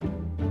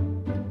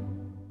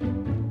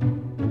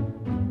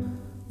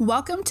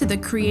Welcome to the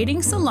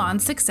Creating Salon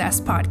Success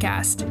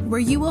podcast, where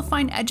you will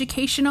find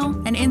educational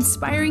and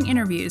inspiring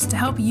interviews to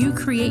help you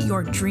create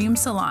your dream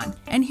salon.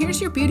 And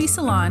here's your beauty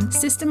salon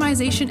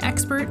systemization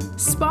expert,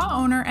 spa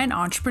owner, and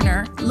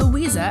entrepreneur,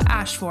 Louisa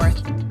Ashforth.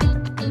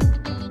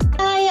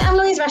 Hi, I'm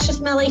Louisa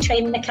Ashforth, Malay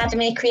Training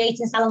Academy,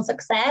 Creating Salon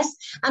Success.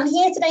 I'm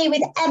here today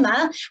with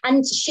Emma,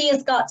 and she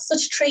has got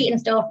such a treat in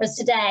store for us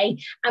today.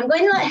 I'm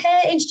going to let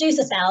her introduce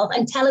herself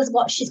and tell us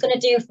what she's going to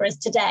do for us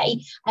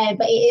today,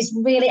 but it is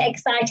really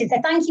exciting.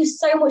 So thank you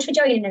so much for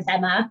joining us,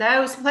 Emma.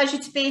 No, it's a pleasure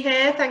to be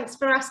here. Thanks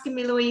for asking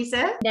me,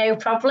 Louisa. No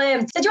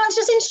problem. So do you want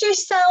to just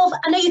introduce yourself?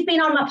 I know you've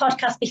been on my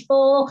podcast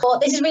before, but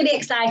this is really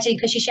exciting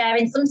because you're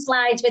sharing some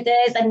slides with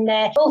us, and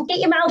get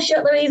your mouth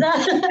shut, Louisa.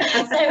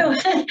 So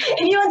if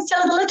you want to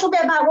tell us a little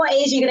bit about what it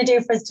is you're going to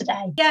do for us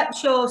today. Yeah,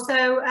 sure.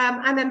 So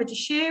I'm Emma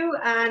Deshoux,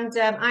 and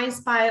I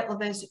inspire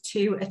others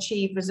to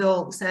achieve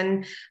results.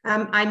 And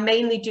I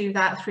mainly do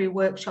that through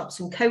workshops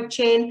and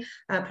coaching,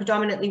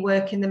 predominantly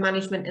work in the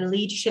management and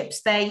leadership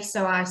space.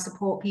 So I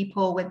support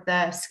people with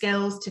their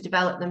skills to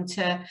develop them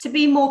to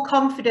be more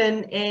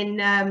confident in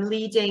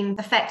leading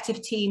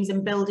effective teams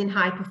and building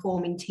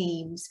high-performing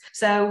teams.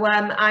 So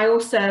I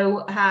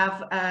also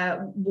have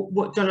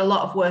done a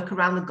lot of work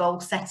around the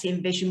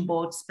goal-setting vision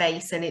board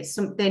space, and it's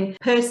something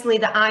personally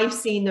that I've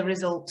seen the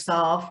results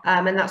of,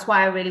 and that's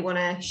why I really want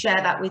to share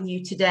that with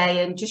you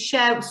today and just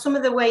share some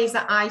of the ways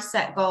that I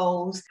set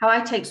goals, how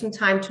I take some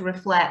time to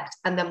reflect,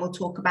 and then we'll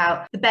talk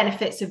about the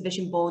benefits of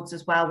vision boards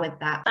as well with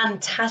that.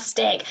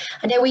 Fantastic.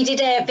 I know we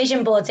did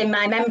vision boards in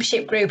my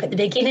membership group at the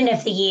beginning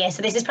of the year,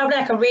 so this is probably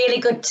like a really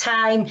good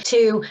time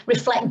to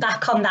reflect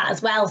back on that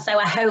as well. So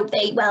I hope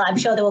I'm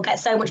sure they will get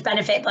so much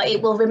benefit, but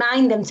it will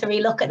remind them to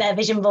relook at their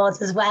vision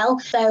boards as well.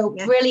 So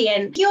yeah.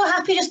 Brilliant. If you're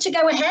happy just to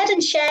go ahead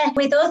and share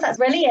with us, that's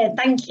brilliant.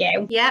 Thank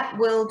you. Yeah,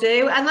 will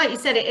do. And like you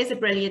said, it is a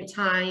brilliant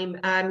time.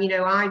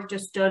 I've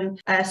just done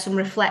some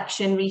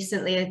reflection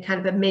recently and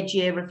kind of a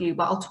mid-year review,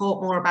 but I'll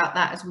talk more about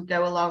that as we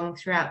go along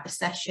throughout the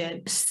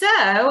session. So,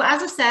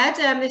 as I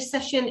said, this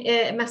session,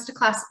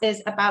 masterclass,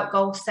 is about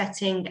goal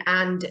setting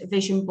and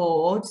vision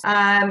boards.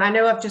 I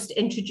know I've just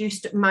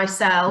introduced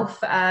myself,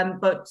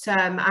 but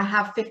I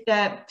have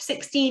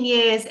 16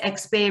 years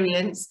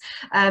experience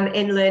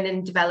in learning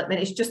and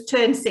development. It's just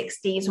turned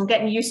 16, so I'm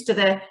getting used to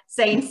the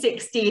saying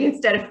 16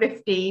 instead of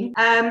 15.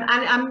 And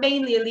I'm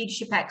mainly a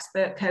leadership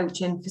expert,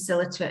 coach, and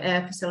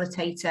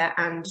facilitator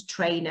and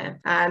trainer.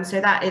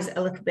 So that is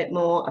a little bit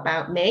more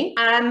about me.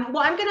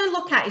 What I'm going to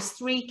look at is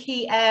three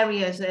key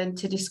areas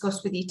to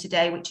discuss with you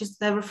today, which is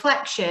the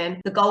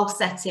reflection, the goal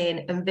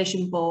setting, and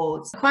vision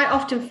boards. I quite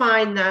often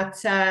find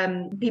that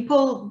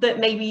people that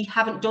maybe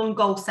haven't done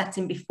goal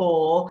setting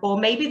before, or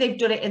maybe they've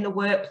done it in the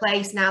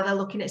workplace, now they're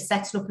looking at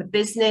setting up a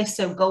business,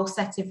 so goal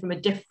setting from a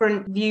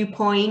different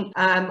viewpoint,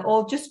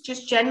 or just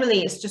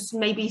generally, it's just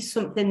maybe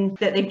something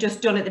that they've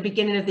just done at the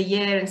beginning of the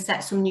year and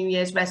set some New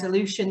Year's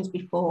resolutions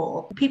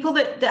before. People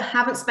that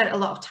haven't spent a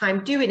lot of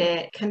time doing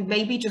it can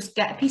maybe just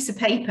get a piece of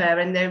paper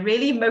and they're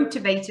really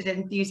motivated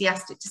and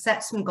enthusiastic to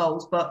set some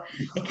goals, but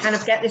they kind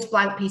of get this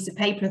blank piece of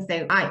paper and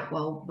think, right,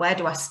 well, where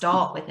do I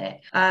start with it?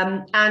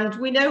 And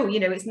we know,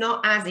 it's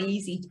not as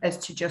easy as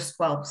to just,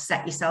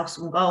 set yourself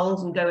some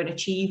goals and go and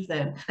achieve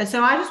them. And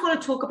so I just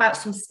want to talk about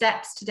some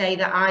steps today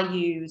that I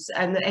use,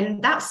 and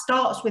that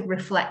starts with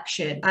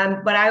reflection.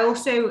 But I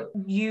also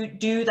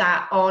do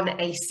that on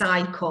a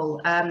cycle.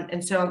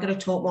 And so I'm going to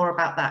talk more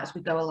about that as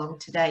we go along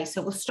today.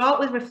 So we'll start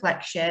with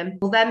reflection.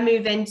 We'll then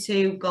move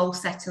into goal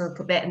setting a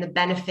little bit and the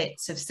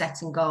benefits of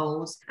setting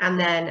goals. And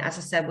then, as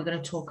I said, we're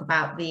going to talk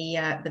about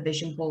the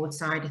vision board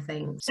side of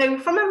things. So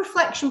from a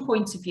reflection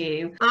point of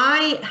view,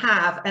 I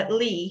have at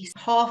least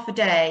half a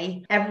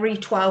day every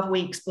 12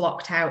 weeks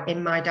blocked out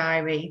in my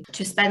diary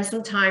to spend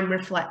some time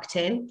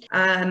reflecting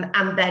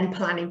and then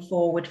planning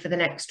forward for the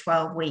next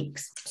 12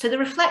 weeks. So the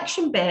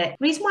reflection bit,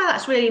 the reason why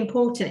that's really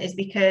important is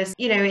because,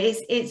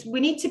 we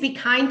need to be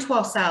kind to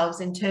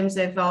ourselves in terms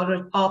of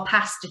our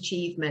past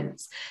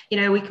achievements.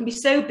 We can be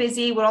so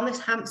busy, we're on this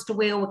hamster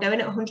wheel, we're going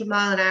at 100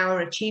 miles an hour,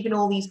 achieving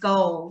all these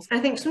goals. And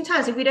I think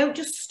sometimes if we don't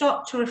just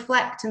stop to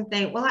reflect and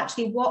think, well,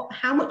 actually,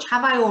 how much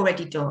have I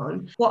already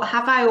done? What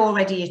have I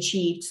already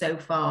achieved so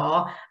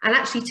far? And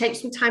actually take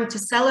some time to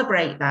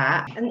celebrate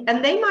that.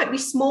 And they might be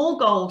small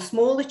goals,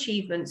 small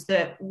achievements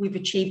that we've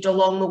achieved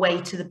along the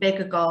way to the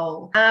bigger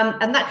goal.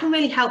 And that can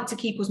really help to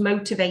keep us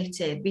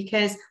motivated,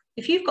 because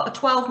if you've got a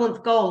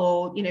 12-month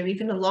goal, or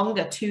even a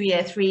longer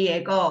 2-year,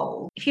 3-year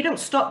goal, if you don't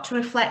stop to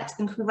reflect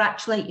and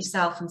congratulate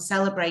yourself and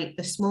celebrate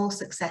the small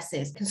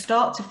successes, it can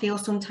start to feel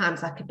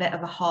sometimes like a bit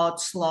of a hard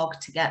slog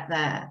to get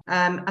there.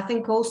 I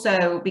think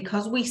also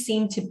because we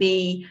seem to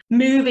be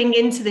moving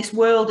into this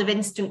world of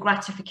instant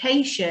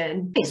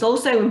gratification, it's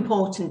also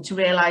important to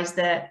realize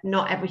that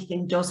not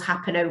everything does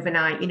happen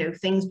overnight.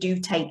 Things do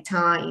take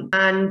time.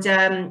 And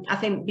I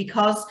think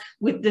because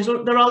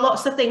there are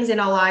lots of things in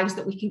our lives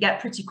that we can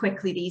get pretty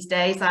quickly these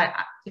days.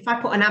 if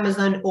I put an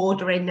Amazon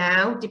order in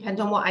now,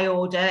 depending on what I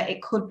order,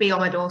 it could be on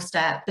my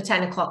doorstep for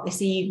 10 o'clock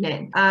this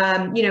evening.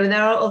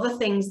 There are other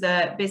things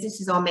that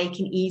businesses are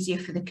making easier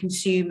for the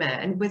consumer.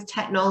 And with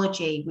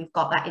technology, we've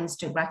got that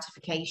instant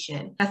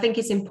gratification. I think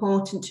it's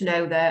important to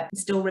know that,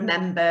 still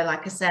remember,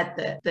 like I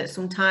said, that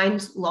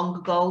sometimes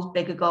longer goals,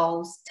 bigger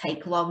goals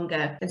take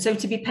longer. And so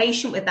to be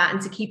patient with that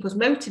and to keep us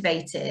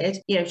motivated,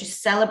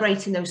 just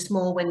celebrating those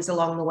small wins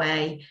along the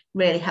way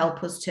really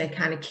help us to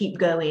kind of keep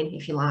going,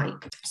 if you like.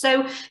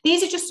 So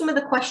these are just some of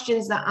the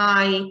questions that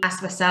I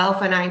ask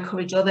myself and I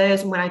encourage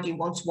others. And when I do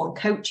one-to-one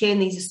coaching,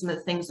 these are some of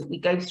the things that we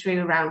go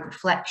through around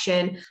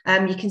reflection.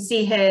 You can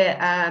see here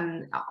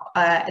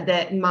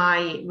that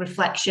my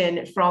reflection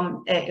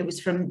it was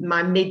from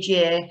my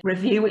mid-year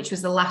review, which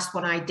was the last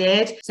one I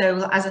did.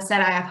 So as I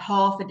said, I have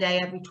half a day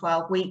every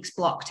 12 weeks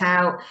blocked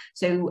out.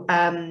 So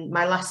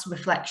my last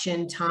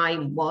reflection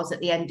time was at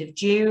the end of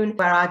June,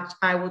 where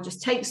I will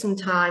just take some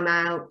time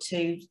out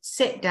to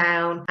sit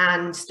down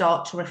and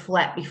start to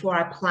reflect before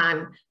I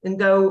plan and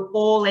go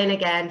all in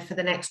again for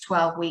the next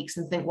 12 weeks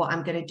and think what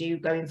I'm going to do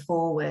going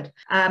forward.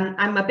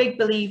 I'm a big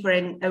believer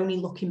in only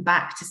looking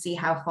back to see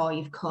how far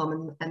you've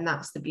come, and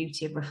that's the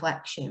beauty of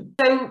reflection.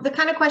 So the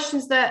kind of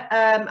questions that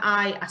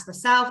I ask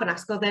myself and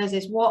ask others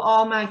is, what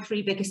are my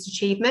 3 biggest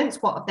achievements?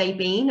 What have they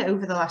been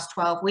over the last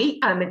 12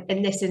 weeks?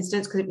 In this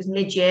instance, because it was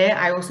mid-year,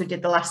 I also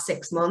did the last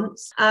 6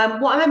 months.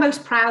 What am I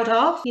most proud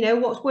of?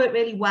 What's worked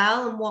really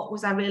well and what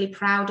was I really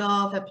proud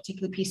of, a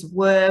particular piece of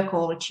work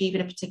or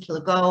achieving a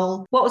particular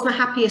goal? What was my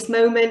happiest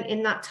moment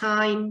in that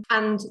time?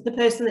 And the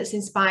person that's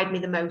inspired me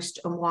the most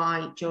and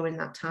why during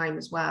that time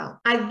as well.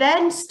 I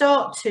then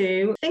start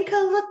to think a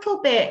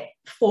little bit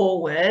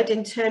forward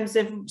in terms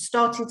of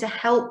starting to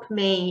help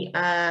me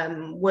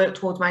work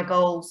towards my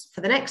goals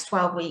for the next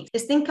 12 weeks,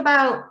 is think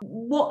about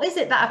what is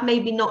it that I've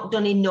maybe not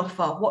done enough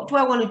of? What do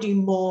I want to do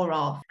more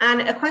of?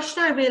 And a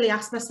question I really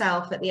asked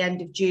myself at the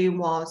end of June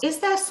was, is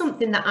there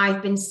something that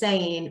I've been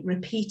saying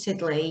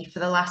repeatedly for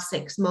the last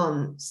 6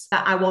 months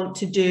that I want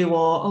to do,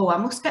 or I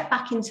must get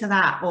back into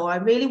that, or I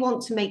really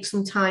want to make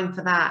some time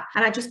for that?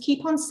 And I just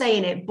keep on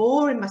saying it,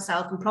 boring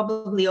myself and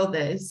probably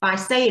others by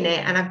saying it,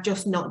 and I've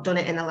just not done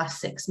it in the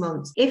last 6 months.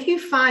 If you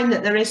find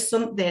that there is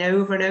something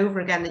over and over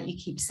again that you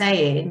keep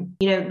saying,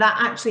 that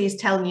actually is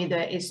telling you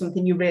that it's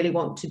something you really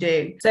want to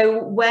do.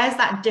 So where's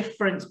that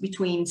difference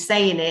between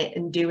saying it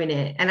and doing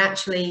it? And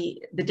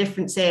actually the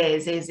difference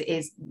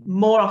is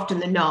more often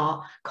than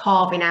not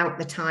carving out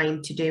the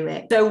time to do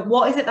it. So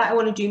what is it that I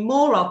want to do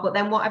more of? But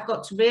then what I've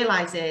got to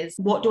realize is,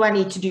 what do I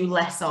need to do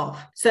less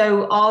of?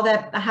 So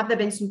have there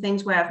been some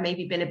things where I've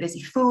maybe been a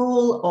busy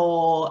fool,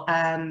 or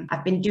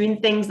I've been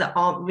doing things that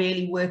aren't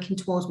really working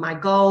towards my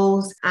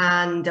goals,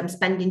 and I'm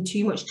spending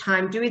too much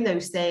time doing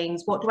those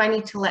things? What do I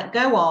need to let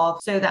go of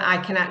so that I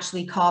can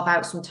actually carve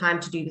out some time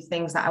to do the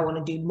things that I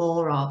want to do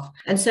more of?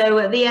 And so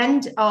at the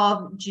end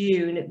of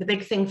June, the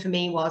big thing for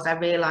me was, I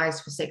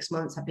realized for 6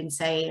 months I've been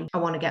saying, I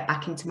want to get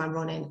back into my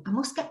running. I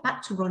must get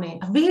back to running.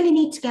 I really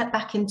need to get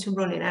back into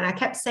running. And I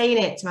kept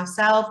saying it to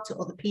myself, to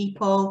other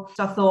people.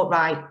 So I thought,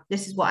 right,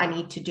 this is what I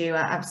need to do.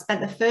 I've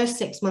spent the first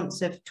 6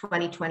 months of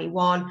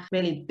 2021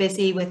 really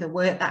busy with the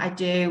work that I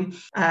do,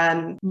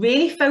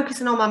 really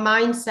focusing on my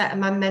mindset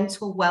and my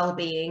mental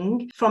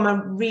well-being from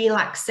a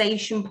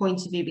relaxation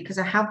point of view, because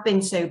I have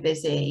been so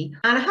busy,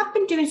 and I have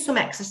been doing some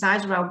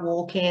exercise around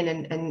walking,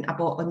 and I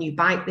bought a new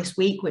bike this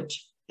week,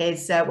 which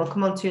is we'll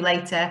come on to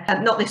later,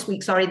 not this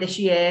week, sorry, this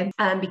year,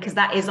 because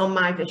that is on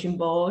my vision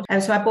board.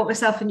 And so I bought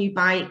myself a new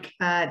bike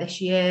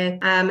this year,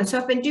 and so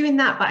I've been doing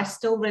that, but I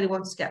still really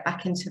wanted to get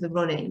back into the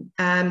running,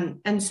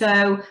 and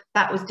so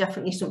that was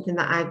definitely something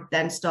that I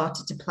then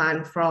started to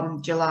plan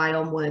from July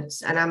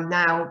onwards, and I'm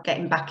now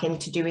getting back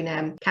into doing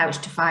Couch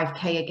to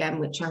 5K again,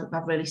 which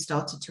I've really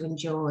started to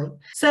enjoy.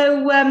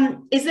 So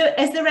is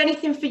there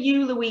anything for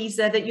you,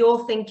 Louisa, that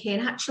you're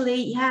thinking,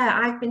 actually, yeah,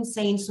 I've been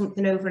saying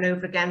something over and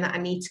over again that I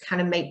need to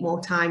kind of make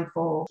more time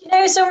for?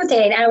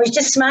 Something, I was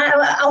just smiling.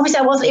 Obviously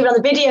I wasn't even on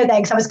the video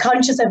then because I was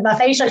conscious of my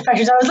facial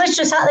expressions. I was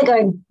literally sat there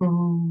going,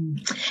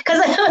 because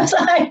I was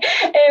like,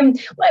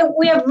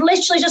 we have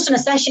literally just done a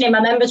session in my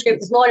members group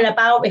this morning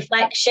about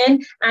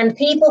reflection, and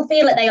people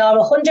feel that they are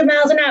 100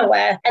 miles an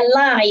hour and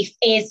life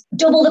is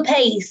double the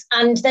pace,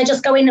 and they're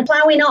just going and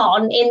ploughing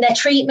on in their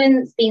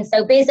treatments, being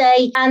so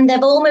busy, and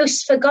they've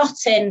almost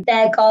forgotten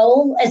their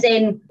goal, as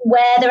in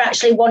where they're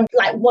actually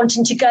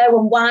wanting to go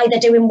and why they're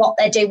doing what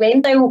they're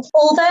doing. So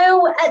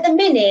although at the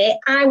minute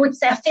I would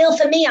say, I feel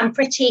for me I'm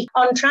pretty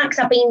on track.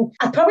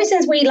 I've probably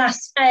since we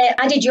last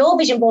I did your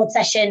vision board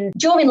session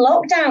during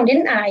lockdown,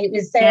 didn't I? It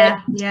was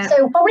yeah.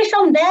 So probably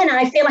from then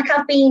I feel like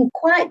I've been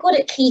quite good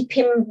at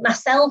keeping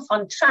myself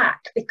on track,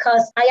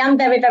 because I am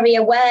very, very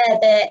aware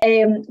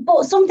that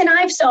but something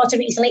I've started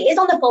recently is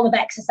on the form of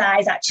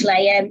exercise,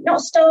 actually,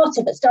 not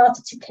started but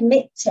started to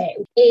commit to,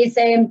 is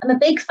I'm a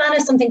big fan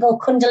of something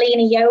called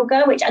Kundalini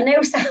yoga, which I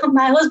know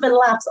my husband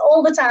laughs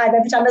all the time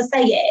every time I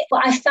say it,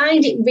 but I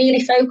find it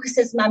really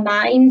focuses my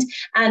mind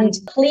and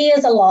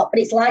clears a lot,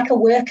 but it's like a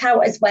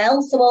workout as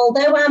well. So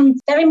although I'm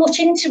very much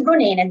into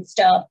running and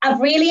stuff, But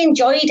I've really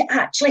enjoyed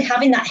actually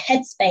having that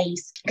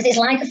headspace because it's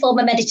like a form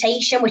of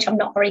meditation, which I'm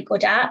not very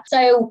good at.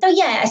 So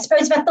yeah, I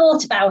suppose if I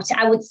thought about it,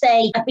 I would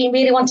say I've been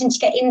really wanting to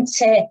get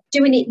into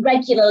doing it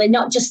regularly,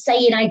 not just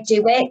saying I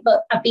do it,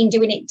 but I've been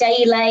doing it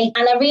daily.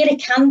 And I really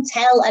can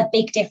tell a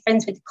big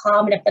difference with the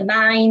calming of the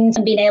mind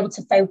and being able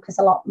to focus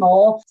a lot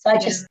more. So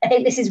I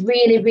think this is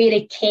really,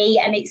 really key.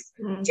 And it's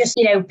just,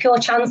 pure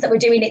chance that we're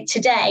doing it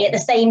today at the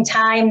same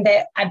time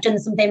that I've done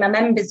something in my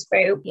members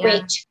group,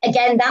 which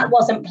again, that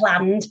wasn't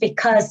planned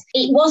because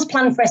it was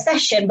planned for a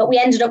session, but we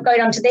ended up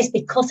going on to this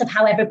because of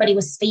how everybody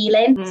was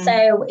feeling.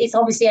 So it's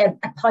obviously a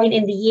point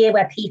in the year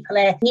where people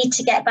need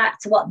to get back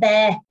to what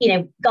their,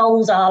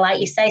 goals are, like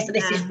you say. So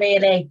this is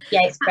really,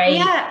 it's great.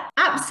 Yeah,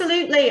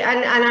 absolutely.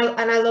 And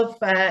I love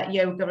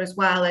yoga as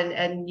well,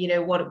 and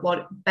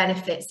what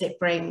benefits it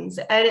brings.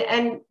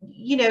 And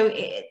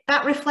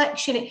that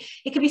reflection,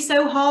 it can be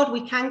so hard.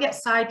 We can get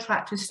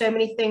sidetracked with so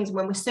many things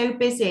when we're so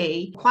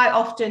busy, quite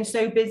often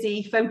so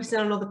busy focusing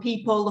on other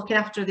people, looking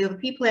after the other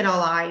people in our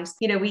lives.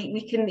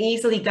 We can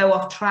easily go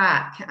off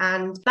track.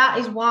 And that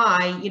is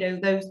why,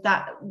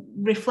 that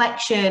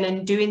reflection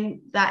and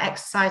doing that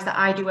exercise that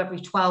I do every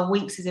 12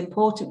 weeks is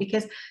important,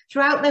 because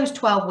throughout those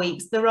 12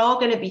 weeks, there are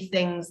going to be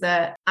things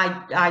that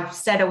I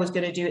said I was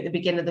going to do at the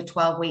beginning of the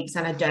 12 weeks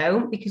and I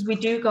don't, because we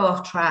do go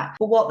off track.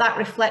 But what that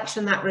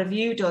reflection, that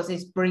review does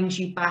is brings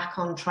you back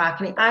on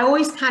track. And I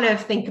always kind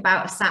of think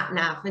about a sat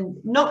nav and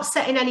not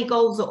setting any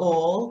goals at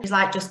all. It's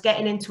like just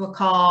getting into a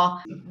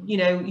car, you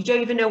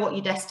don't even know what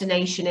your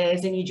destination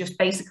is, and you just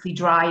basically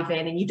drive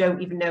in and you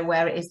don't even know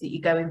where it is that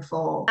you're going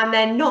for. And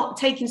then not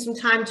taking some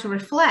time to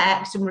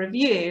reflect and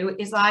review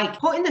is like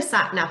putting the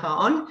sat nav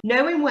on,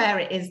 knowing where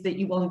it is that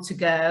you want to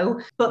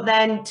go, but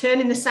then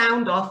turning the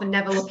sound off and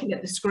never looking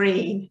at the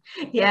screen.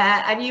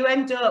 And you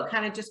end up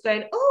kind of just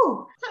going,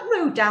 oh, that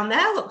road down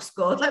there looks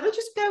good, let me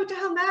just go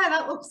down there,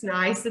 that looks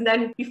nice. And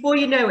then before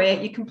you know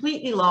it, you're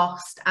completely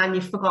lost and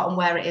you've forgotten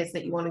where it is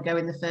that you want to go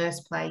in the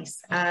first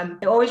place.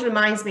 It always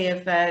reminds me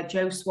of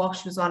Joe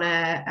Swash was on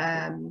a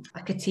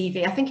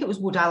TV, I think it was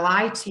Would I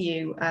Lie to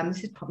You?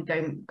 This is probably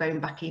going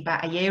back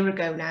about a year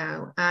ago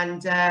now.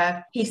 And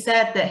he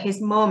said that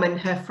his mum and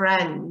her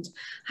friend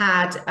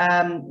had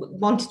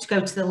wanted to go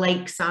to the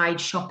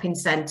Lakeside Shopping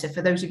Centre.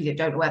 For those of you that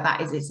don't know where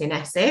that is, it's in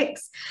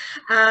Essex,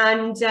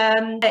 and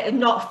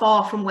not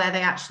far from where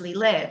they actually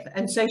live.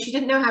 And so she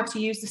didn't know how to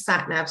use the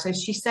sat nav. So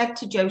she said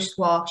to Joe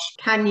Swash,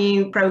 can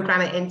you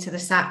program it into the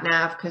sat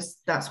nav? Because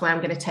that's where I'm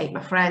going to take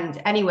my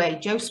friend. Anyway,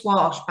 Joe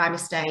Swash, by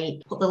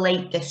mistake, put the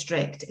Lake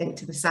District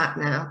into the sat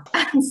nav.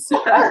 And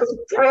so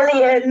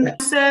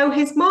brilliant. So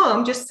his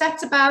mum just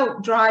set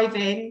about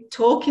driving,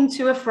 talking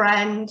to a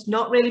friend,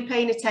 not really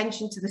paying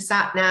attention to the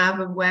sat nav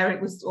and where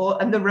it was,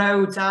 and the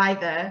roads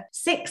either.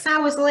 6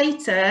 hours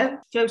later,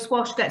 Joe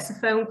Swash gets a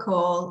phone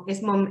call.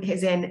 His mum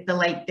is in the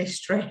Lake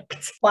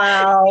District.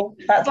 Wow,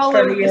 that's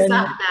brilliant. The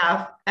sat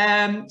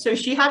nav. So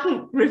she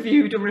hadn't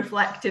reviewed and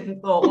reflected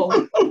and thought,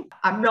 well,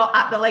 I'm not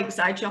at the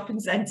Lakeside Shopping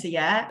Centre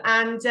yet.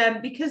 And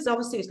because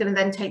obviously it was going to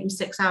then take them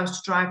 6 hours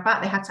to drive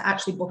back, they had to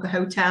actually book a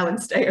hotel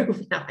and stay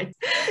overnight.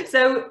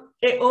 So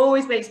it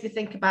always makes me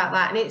think about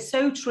that. And it's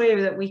so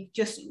true that we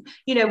just,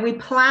 we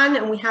plan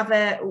and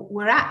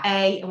we're at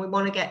A and we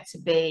want to get to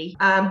B.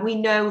 We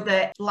know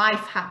that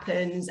life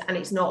happens and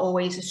it's not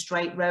always a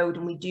straight road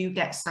and we do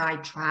get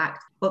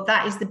sidetracked. But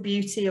that is the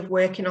beauty of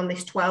working on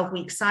this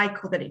 12-week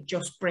cycle, that it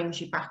just brings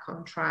you back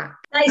on track.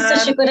 That is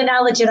such a good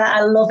analogy. That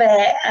I love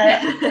it.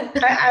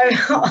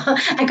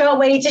 I can't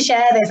wait to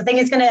share this. I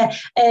think it's going to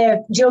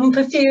jump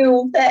a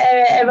few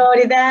that are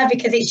already there,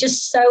 because it's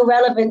just so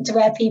relevant to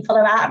where people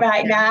are at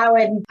right now.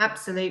 And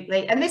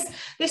absolutely. And this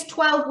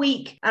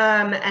 12-week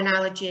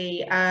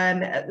analogy,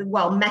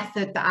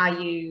 method that I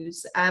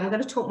use, I'm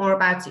going to talk more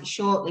about it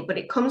shortly, but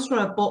it comes from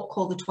a book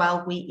called The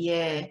 12-Week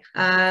Year.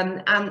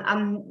 And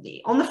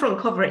on the front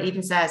cover, it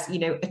even says,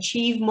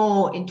 achieve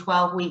more in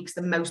 12 weeks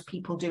than most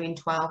people do in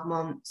 12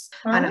 months.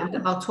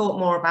 And I'll talk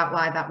more about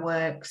why that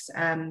works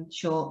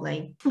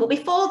shortly. But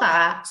before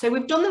that, so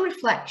we've done the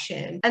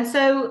reflection. And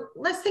so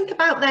let's think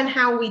about then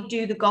how we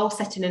do the goal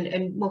setting.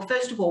 And well,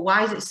 first of all,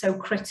 why is it so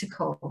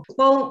critical?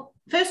 Well,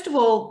 first of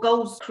all,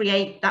 goals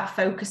create that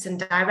focus and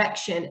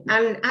direction.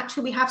 And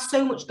actually, we have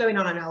so much going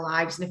on in our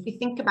lives. And if we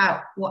think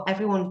about what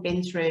everyone's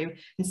been through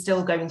and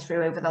still going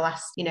through over the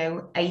last,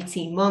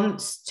 18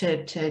 months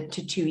to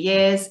 2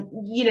 years,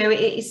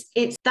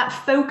 it's that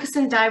focus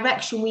and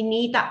direction. We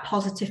need that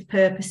positive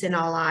purpose in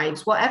our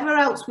lives. Whatever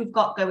else we've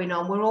got going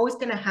on, we're always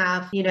going to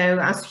have,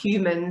 as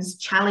humans,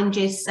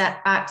 challenges,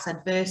 setbacks,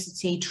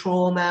 adversity,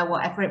 trauma,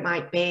 whatever it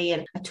might be.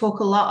 And I talk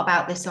a lot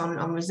about this on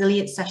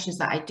resilience sessions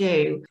that I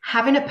do.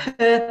 Having a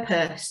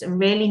purpose and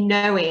really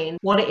knowing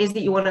what it is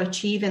that you want to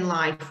achieve in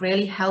life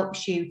really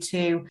helps you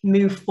to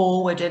move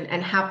forward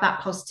and have that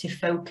positive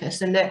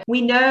focus. And that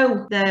we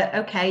know that,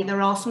 okay,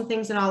 there are some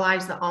things in our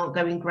lives that aren't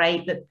going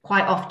great, that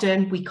quite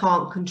often we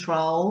can't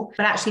control,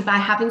 but actually by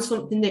having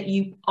something that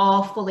you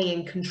are fully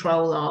in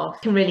control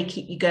of can really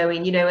keep you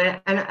going,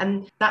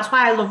 and that's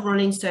why I love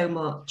running so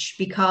much,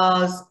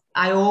 because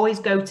I always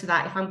go to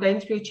that. If I'm going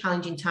through a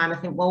challenging time, I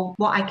think, well,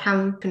 what I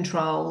can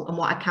control and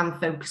what I can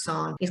focus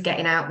on is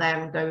getting out there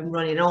and going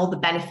running, and all the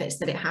benefits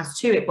that it has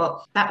to it.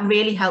 But that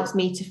really helps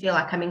me to feel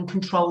like I'm in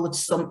control of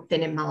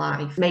something in my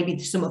life. Maybe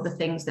some other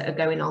things that are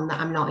going on that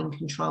I'm not in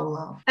control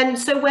of. And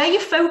so where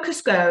your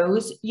focus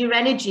goes, your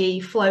energy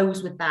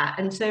flows with that.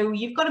 And so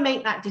you've got to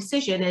make that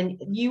decision,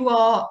 and you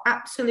are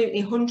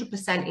absolutely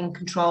 100% in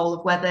control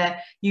of whether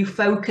you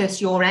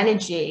focus your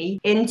energy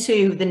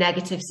into the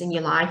negatives in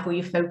your life or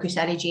you focus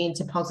energy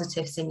into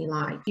positives in your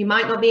life. You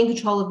might not be in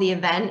control of the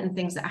event and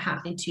things that are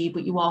happening to you,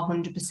 but you are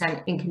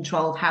 100% in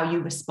control of how you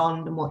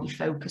respond and what you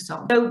focus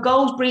on. So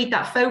goals breed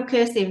that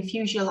focus, they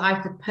infuse your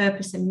life with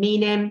purpose and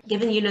meaning,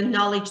 giving you the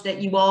knowledge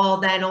that you are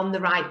then on the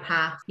right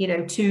path,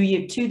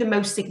 to the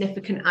most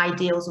significant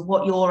ideals of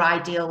what your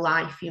ideal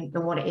life and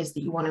what it is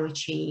that you want to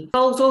achieve.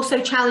 Goals also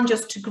challenge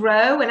us to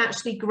grow, and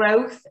actually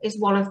growth is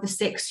one of the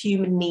 6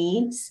 human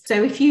needs.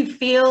 So if you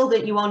feel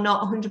that you are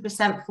not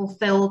 100%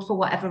 fulfilled for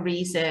whatever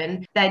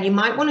reason, then you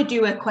might want to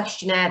do a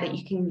questionnaire that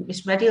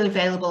it's readily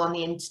available on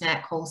the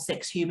internet, called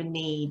 6 Human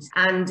Needs.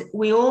 And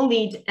we all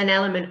need an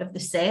element of the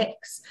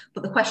 6,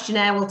 but the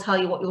questionnaire will tell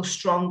you what your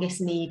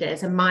strongest need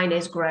is. And mine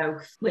is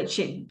growth, which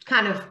it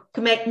kind of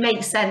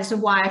makes sense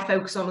of why I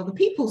focus on other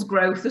people's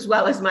growth as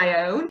well as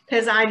my own,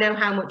 because I know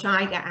how much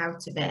I get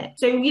out of it.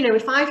 So,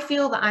 if I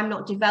feel that I'm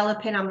not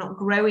developing, I'm not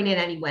growing in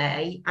any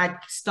way, I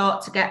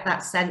start to get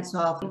that sense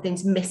of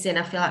something's missing.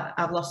 I feel like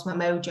I've lost my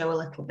mojo a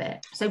little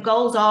bit. So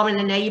goals are an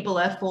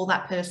enabler for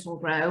that personal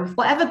growth.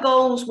 Whatever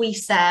goals we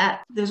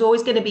set, there's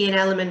always going to be an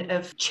element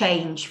of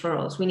change for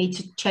us. We need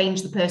to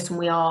change the person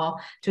we are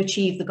to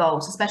achieve the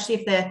goals, especially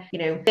if they're,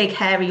 big,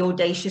 hairy,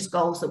 audacious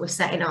goals that we're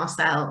setting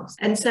ourselves.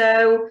 And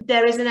so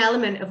there is an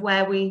element of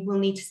where we will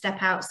need to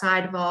step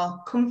outside of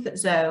our comfort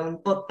zone,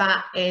 but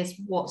that is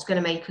what's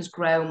going to make us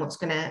grow and what's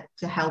going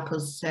to help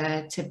us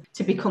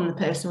to become the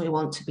person we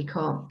want to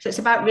become. So it's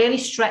about really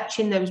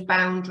stretching those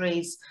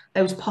boundaries,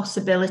 those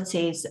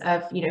possibilities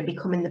of,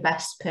 becoming the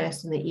best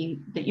person that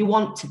you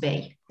want to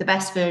be, the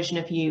best version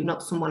of you,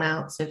 not someone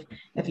else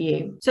of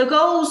you. So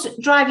goals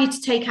drive you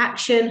to take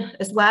action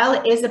as well.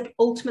 It is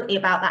ultimately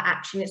about that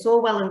action. It's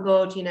all well and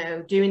good,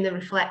 doing the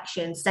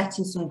reflection,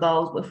 setting some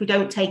goals, but if we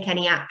don't take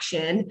any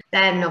action,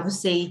 then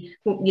obviously,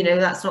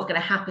 that's not going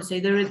to happen. So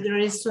there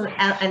is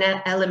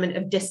an element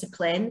of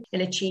discipline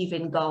in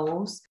achieving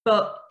goals.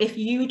 But if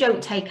you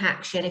don't take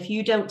action, if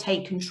you don't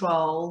take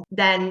control,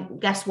 then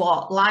guess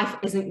what? Life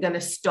isn't going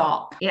to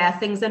stop. Yeah,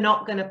 things are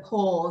not going to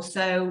pause.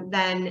 So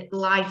then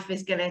life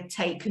is going to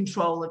take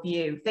control of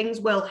you. Things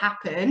will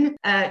happen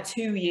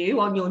to you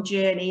on your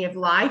journey of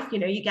life. You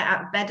get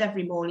out of bed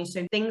every morning,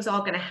 so things are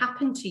going to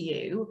happen to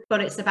you,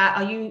 but it's about,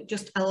 are you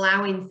just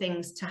allowing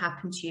things to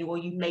happen to you, or are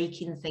you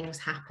making things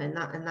happen?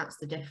 That's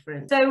the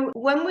difference. So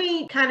when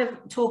we kind of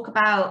talk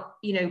about,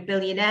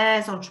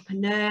 billionaires,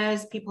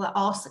 entrepreneurs, people that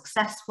are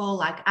successful,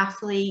 like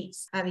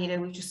athletes,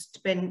 we've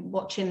just been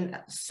watching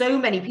so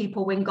many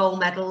people win gold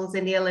medals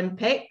in the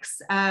Olympics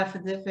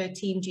for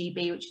Team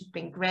GB, which has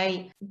been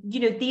great.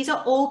 These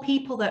are all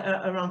people that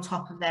are on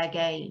top of their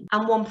game.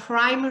 And one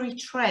primary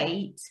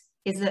trait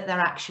is that they're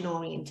action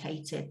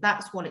orientated.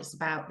 That's what it's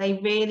about. They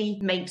really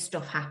make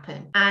stuff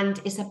happen. And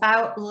it's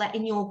about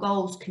letting your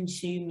goals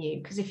consume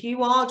you. Because if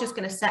you are just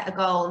going to set a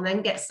goal and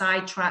then get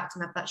sidetracked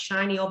and have that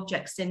shiny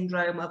object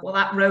syndrome of, well,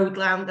 that road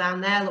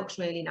down there looks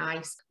really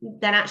nice,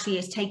 then actually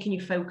it's taking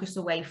your focus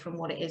away from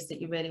what it is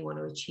that you really want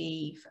to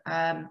achieve.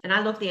 And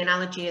I love the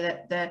analogy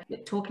that they're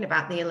talking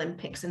about the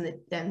Olympics and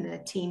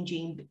the Team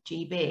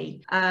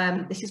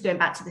GB. This is going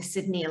back to the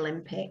Sydney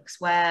Olympics,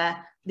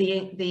 where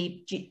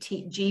the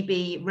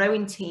GB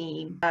rowing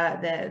team,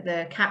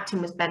 the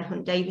captain was Ben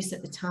Hunt Davis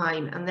at the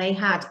time, and they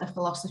had a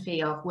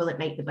philosophy of, will it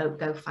make the boat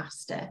go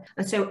faster?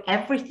 And so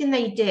everything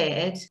they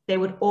did, they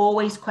would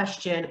always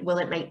question, will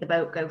it make the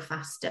boat go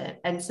faster?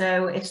 And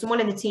so if someone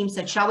in the team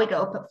said, shall we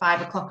get up at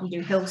 5 o'clock and do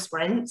hill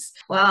sprints?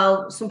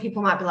 Well, some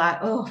people might be like,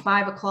 oh,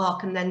 5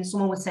 o'clock. And then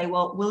someone would say,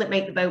 well, will it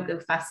make the boat go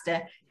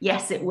faster?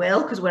 Yes, it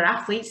will, because we're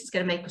athletes. It's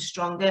going to make us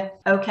stronger.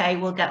 Okay,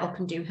 we'll get up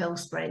and do hill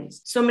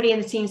sprints. Somebody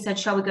in the team said,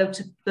 shall we go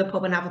to the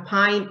pub and have a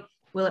pint?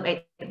 Will it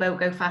make the boat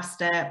go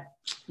faster?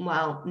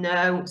 Well,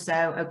 no. So,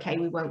 okay,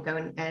 we won't go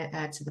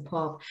to the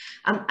pub.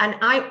 And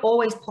I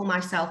always pull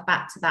myself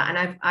back to that.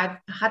 And I've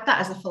had that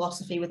as a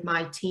philosophy with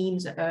my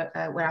teams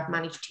where I've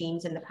managed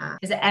teams in the past,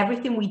 is that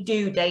everything we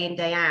do day in,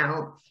 day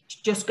out,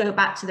 just go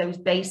back to those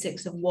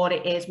basics of what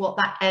it is, what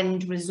that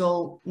end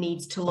result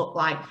needs to look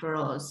like for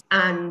us,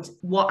 and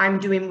what I'm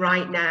doing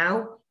right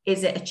now.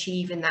 Is it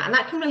achieving that? And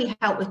that can really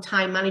help with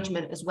time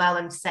management as well,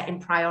 and setting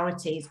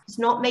priorities. It's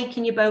not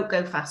making your boat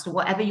go faster.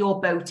 Whatever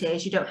your boat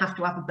is, you don't have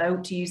to have a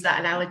boat, to use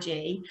that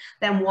analogy.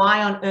 Then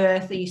why on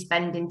earth are you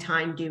spending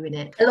time doing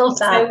it? I love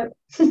that.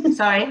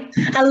 Sorry?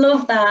 I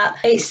love that.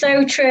 It's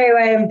so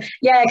true.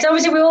 Because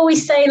obviously we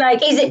always say,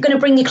 like, is it going to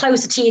bring you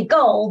closer to your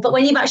goal? But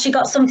when you've actually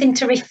got something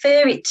to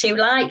refer it to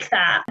like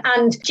that.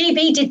 And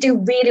GB did do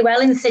really well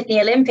in the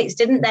Sydney Olympics,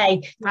 didn't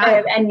they?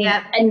 Right.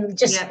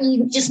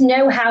 You just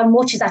know how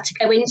much has had to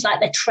go into, like,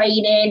 their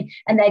training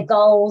and their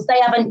goals. They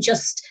haven't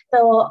just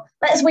thought,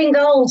 let's win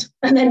gold,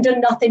 and then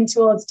done nothing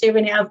towards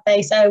doing it, have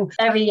they? So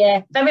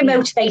very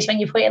motivating when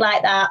you put it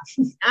like that.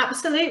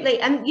 Absolutely.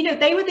 And,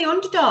 they were the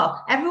underdog.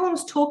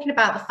 Everyone's talking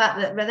about the fact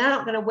that they're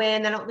not going to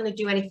win, they're not going to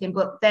do anything,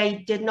 but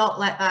they did not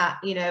let that,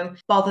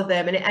 bother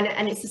them.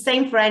 And it's the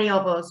same for any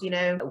of us,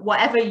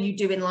 whatever you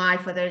do in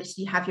life, whether it's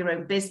you have your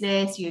own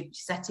business, you're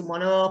setting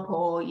one up,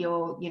 or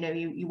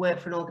you work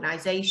for an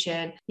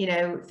organization,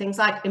 things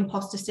like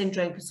imposter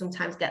syndrome can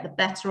sometimes get the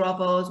better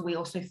of us. We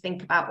also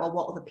think about, well,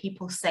 what are the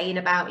people saying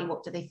about me?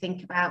 What do they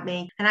think about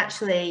me? And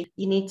actually,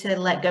 you need to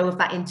let go of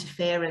that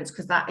interference,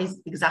 because that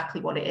is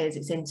exactly what it is.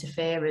 It's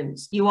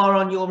interference. You are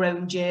on your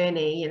own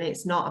journey, and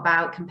it's not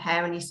about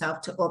comparing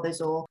yourself to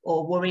others or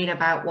worrying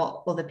about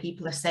what other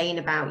people are saying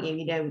about you.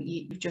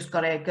 You've just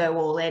got to go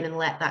all in and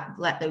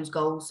let those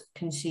goals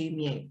consume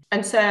you.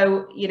 And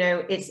so,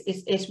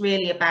 it's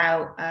really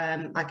about,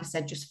 like I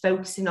said, just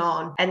focusing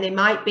on, and they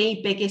might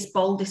be biggest,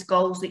 boldest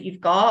goals that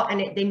you've got,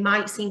 and they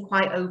might seem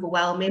quite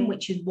overwhelming,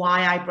 which is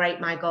why I break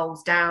my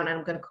goals down. And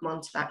I'm going to come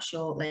on to that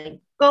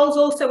shortly. Goals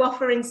also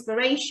offer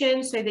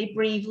inspiration, so they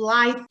breathe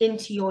life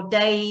into your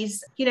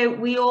days.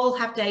 We all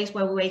have days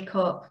where we wake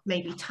up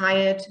maybe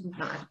tired, we've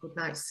not had a good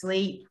night's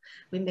sleep.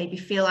 We maybe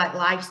feel like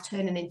life's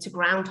turning into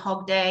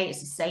Groundhog Day.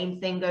 It's the same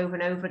thing over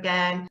and over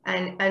again.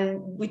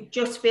 And we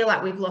just feel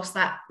like we've lost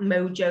that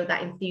mojo,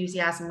 that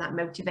enthusiasm, that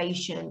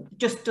motivation. It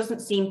just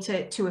doesn't seem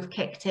to have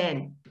kicked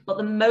in. But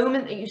the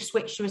moment that you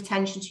switch your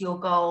attention to your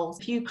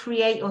goals, if you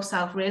create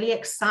yourself really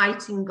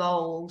exciting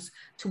goals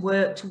to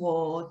work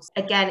towards,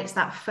 again, it's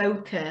that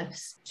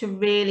focus to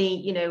really,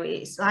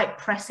 it's like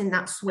pressing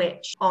that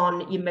switch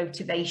on your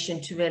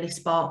motivation to really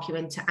spark you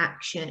into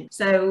action.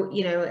 So,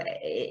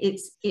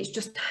 it's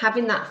just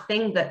having that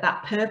thing,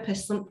 that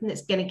purpose, something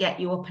that's going to get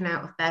you up and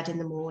out of bed in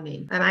the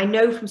morning. And I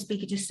know from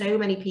speaking to so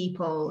many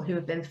people who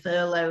have been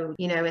furloughed,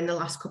 in the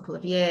last couple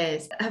of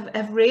years,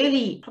 have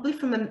really, probably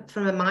from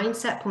a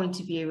mindset point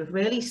of view, have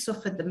really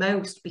suffered the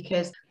most,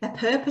 because their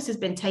purpose has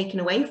been taken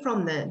away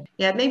from them.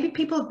 Yeah, maybe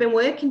people have been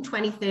working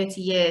 20,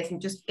 30 years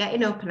and just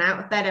getting up and out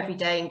of bed every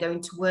day and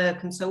going to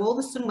work. And so all of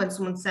a sudden, when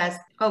someone says,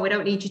 oh, we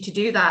don't need you to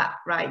do that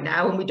right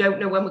now, and we don't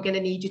know when we're going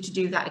to need you to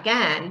do that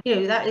again,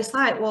 that it's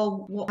like,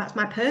 well, that's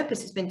my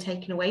purpose. It's been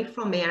taken away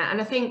from me.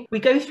 And I think we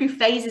go through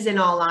phases in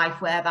our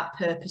life where that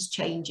purpose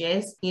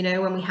changes,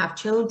 when we have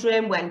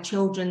children, when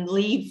children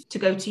leave to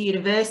go to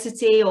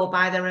university or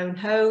buy their own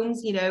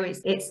homes, we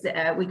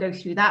go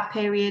through that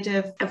period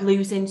of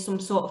losing some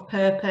sort of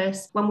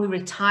purpose. When we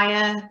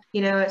retire,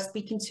 I was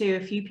speaking to a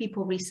few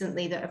people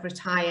recently that have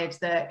retired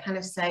that kind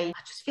of say,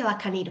 I just feel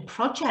like I need a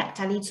project.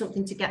 I need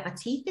something to get my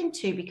teeth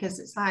into, because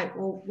it's like,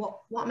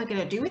 well, what am I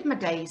going to do with my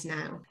days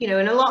now?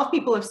 And a lot of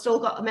people have still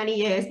got many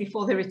years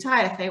before they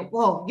retire. I think,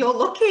 well, you're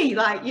lucky.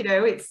 Like,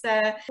 it's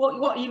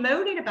what are you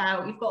moaning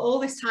about? You've got all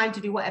this time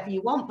to do whatever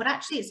you want, but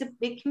actually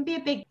it can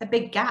be a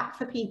big gap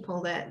for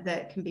people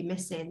that can be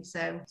missing.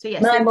 So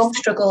yes. My mum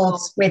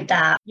struggles with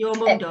that. Your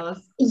mum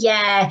does?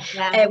 Yeah.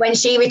 When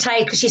she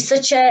retired, because she's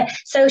such a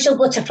social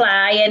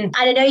butterfly, and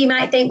I don't know, you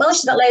might think, well,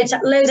 she's got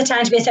loads of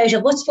time to be a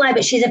social butterfly,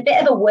 but she's a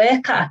bit of a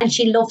worker, and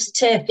she loves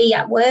to be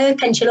at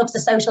work, and she loves the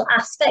social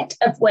aspect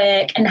of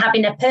work and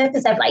having a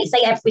purpose of, like you say,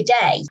 every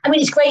day. I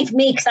mean, it's great for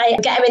me because I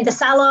get her in the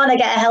salon, I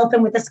get her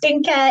helping with the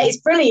skincare. It's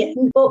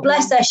brilliant. But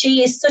bless her,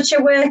 she is such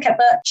a worker,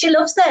 but she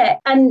loves it.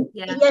 And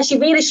she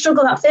really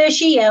struggled that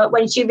first year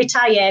when she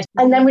retired,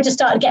 and then we just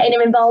started getting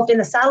her involved in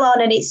the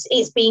salon, and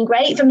it's been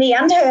great for me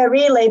and her,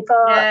 really.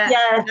 But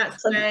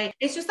that's great.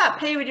 It's just that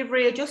period of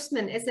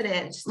readjustment, isn't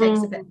it? It just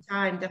takes a bit of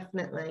time.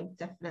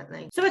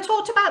 Definitely. So I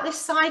talked about this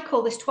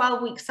cycle, this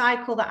 12-week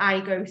cycle that I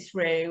go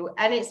through,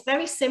 and it's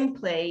very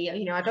simply,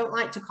 I don't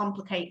like to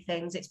complicate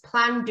things. It's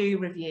plan, do,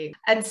 review.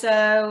 And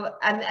so,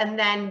 and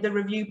then the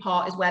review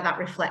part is where that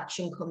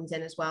reflection comes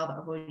in as well, that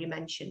I've already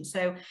mentioned.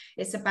 So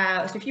it's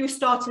about, so if you were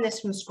starting this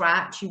from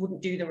scratch, you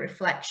wouldn't do the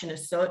reflection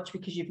as such,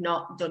 because you've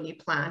not done your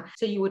plan.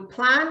 So you would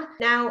plan.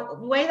 Now,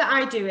 the way that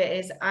I do it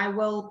is I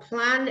will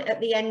plan at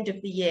the end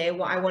of the year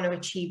what I want to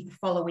achieve the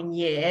following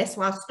year.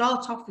 So I'll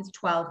start off with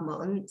 12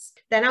 months,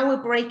 then I will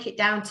break it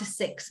down to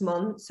 6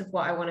 months of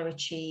what I want to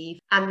achieve,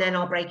 and then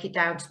I'll break it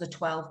down to the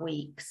 12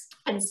 weeks.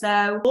 And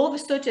so all of a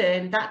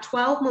sudden, that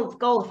 12-month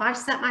goal, if I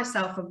set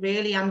myself a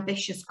really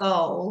ambitious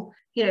goal,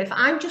 if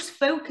I'm just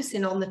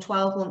focusing on the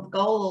 12-month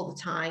goal all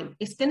the time,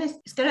 it's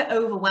gonna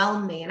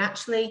overwhelm me, and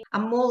actually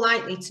I'm more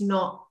likely to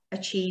not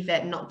achieve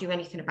it and not do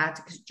anything about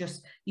it, because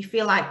just you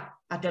feel like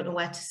I don't know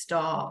where to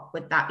start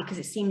with that, because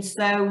it seems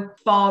so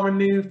far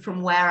removed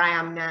from where I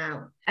am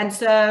now. And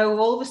so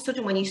all of a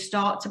sudden, when you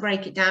start to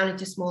break it down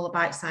into smaller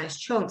bite-sized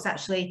chunks,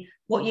 actually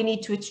what you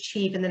need to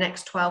achieve in the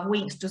next 12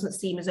 weeks doesn't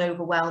seem as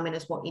overwhelming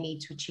as what you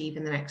need to achieve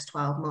in the next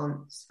 12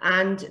 months.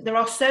 And there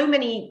are so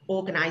many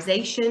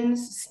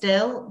organizations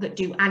still that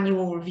do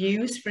annual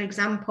reviews, for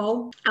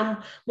example. And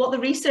what the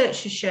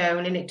research has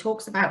shown, and it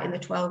talks about in the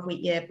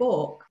 12-week year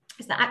book,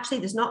 is that actually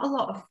there's not a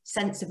lot of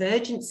sense of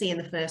urgency in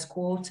the first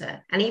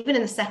quarter, and even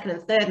in the second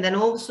and third, and then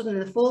all of a sudden in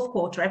the fourth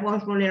quarter,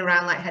 everyone's running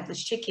around like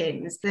headless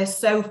chickens. They're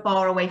so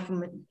far away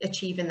from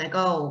achieving their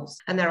goals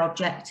and their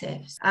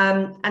objectives.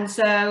 And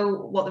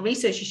so what the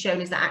research has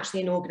shown is that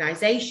actually in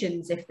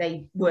organizations, if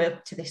they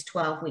work to this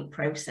 12-week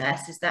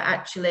process, is that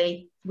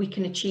actually we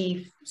can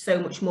achieve so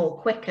much more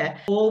quicker.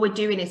 All we're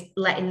doing is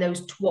letting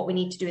those, what we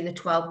need to do in the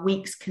 12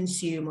 weeks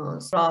consume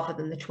us rather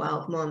than the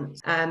 12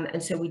 months.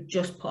 And so we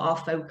just put our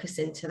focus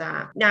into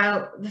that.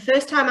 Now, the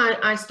first time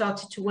I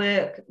started to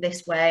work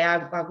this way,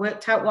 I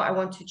worked out what I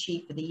want to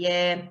achieve for the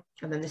year,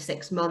 and then the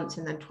 6 months,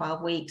 and then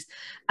 12 weeks.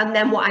 And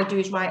then what I do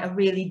is write a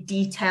really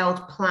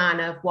detailed plan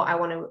of what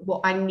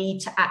I need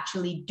to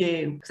actually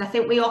do. Because I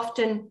think we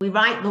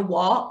write the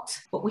what,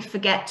 but we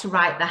forget to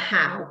write the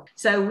how.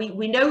 So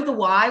we know the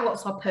why,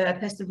 what's our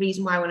purpose, the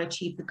reason why I want to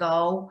achieve the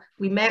goal.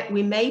 We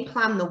may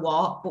plan the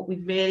what, but we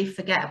really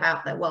forget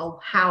about that.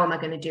 Well, how am I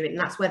going to do it? And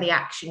that's where the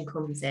action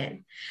comes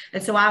in.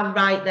 And so I'll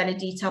write then a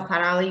detailed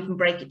plan. I'll even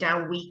break it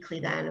down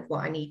weekly then of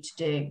what I need to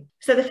do.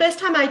 So the first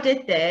time I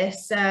did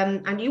this,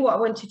 I knew what I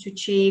wanted to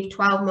achieve: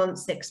 12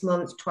 months, 6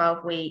 months,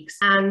 12 weeks.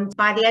 And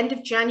by the end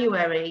of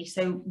January,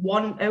 so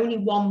only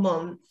 1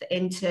 month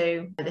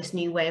into this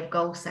new way of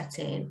goal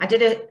setting, I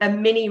did a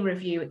mini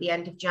review at the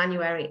end of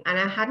January, and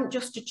I hadn't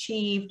just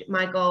achieved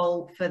my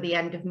goal for the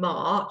end of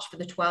March for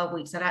the 12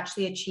 weeks. I'd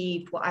actually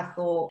achieved what I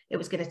thought it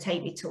was going to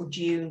take me till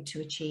June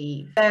to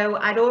achieve. So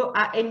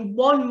in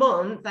 1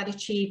 month, I'd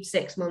achieved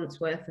 6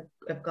 months worth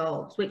of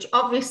goals, which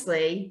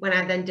obviously when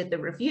I then did the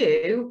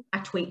review, I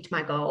tweaked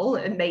my goal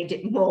and made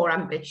it more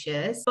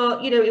ambitious.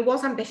 But it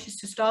was ambitious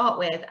to start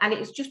with, and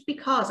it's just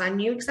because I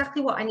knew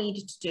exactly what I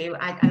needed to do.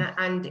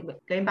 And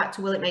going back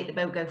to will it make the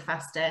boat go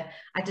faster,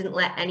 I didn't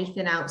let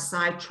anything else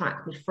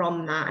sidetrack me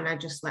from that, and I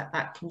just let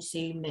that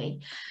consume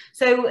me.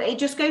 So it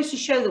just goes to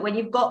show that when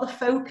you've got the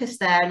focus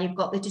there and you've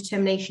got the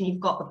determination, you've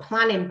got the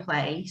plan in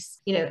place,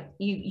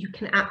 you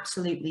can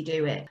absolutely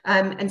do it.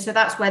 And so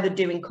that's where the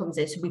doing comes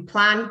in. So we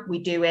plan, we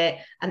do it,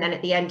 and then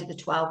at the end of the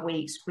 12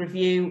 weeks,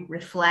 review,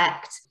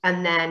 reflect,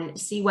 and then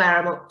see where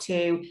I'm up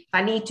to. If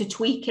I need to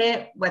tweak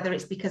it, whether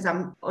it's because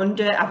I've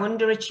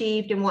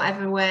underachieved in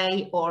whatever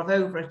way, or I've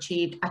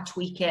overachieved, I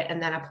tweak it,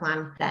 and then I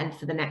plan then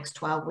for the next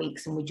 12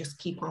 weeks, and we just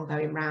keep on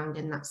going round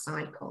in that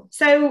cycle.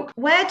 So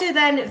where do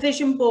then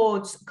vision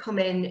boards come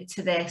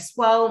into this?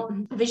 Well,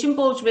 vision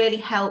boards really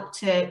help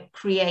to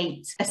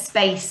create a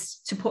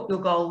space to put your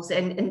goals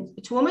in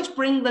and to almost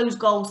bring those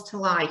goals to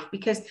life.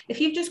 Because if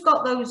you've just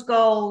got those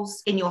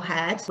goals in your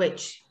head,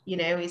 which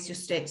it's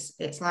just,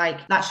 it's like,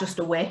 that's just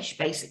a wish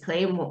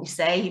basically. And what we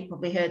say, you've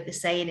probably heard the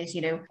saying is,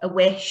 a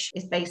wish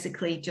is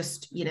basically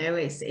just,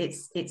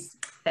 it's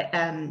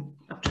I'm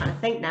trying to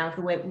think now of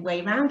the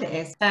way around it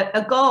is.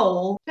 A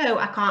goal, no,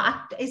 I can't,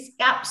 it's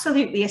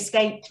absolutely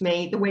escaped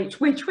me the which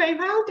way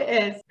around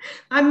it is.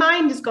 My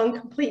mind has gone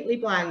completely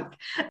blank.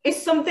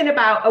 It's something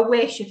about a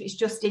wish if it's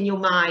just in your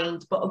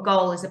mind, but a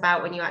goal is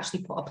about when you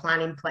actually put a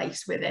plan in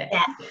place with it.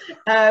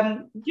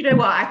 Yeah. You know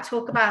what, I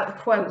talk about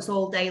the quotes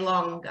all day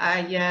long.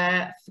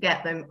 I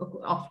forget them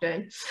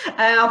often.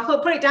 I'll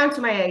put it down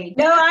to my age.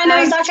 No, I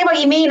know exactly what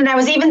you mean. And I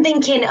was even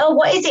thinking, oh,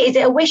 what is it? Is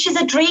it a wish is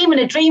a dream,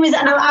 and a dream is,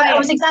 and I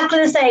was exactly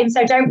the same.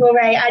 So don't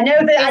worry. I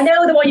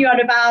know the one you're on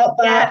about.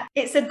 But yeah,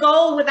 it's a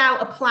goal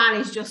without a plan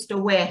is just a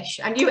wish.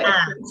 I knew it would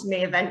come to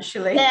me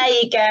eventually. There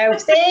you go.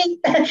 See,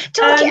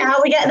 talk it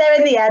out. We get there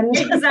in the end.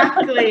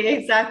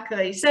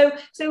 Exactly.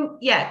 So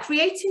yeah,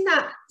 creating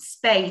that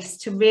space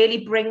to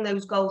really bring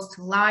those goals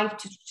to life,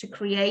 to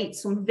create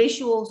some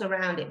visuals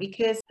around it,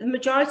 because the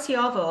majority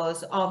of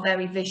us are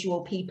very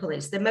visual people.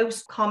 It's the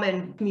most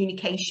common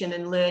communication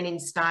and learning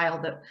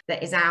style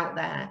that is out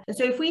there. And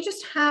so if we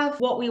just have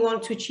what we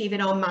want to achieve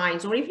in our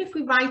minds, or even if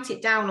we write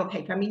it down on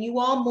paper, you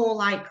are more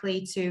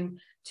likely to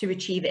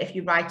achieve it if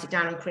you write it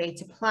down and create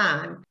a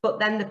plan. But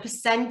then the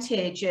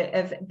percentage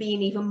of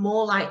being even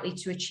more likely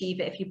to achieve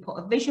it if you put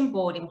a vision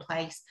board in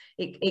place,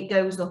 it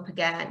goes up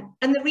again.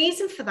 And the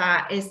reason for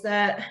that is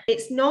that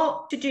it's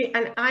not to do,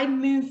 and I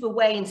move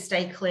away and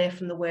stay clear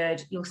from the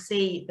word. You'll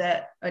see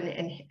that,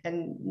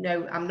 and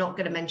no, I'm not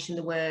going to mention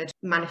the word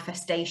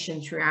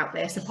manifestation throughout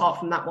this, apart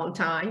from that one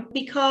time,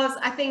 because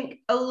I think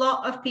a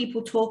lot of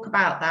people talk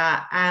about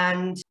that.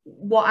 And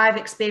what I've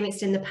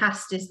experienced in the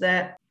past is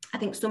that I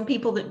think some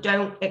people that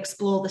don't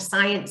explore the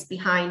science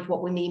behind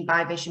what we mean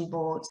by vision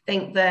boards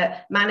think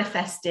that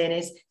manifesting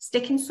is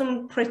sticking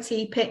some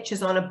pretty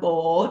pictures on a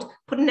board,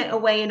 putting it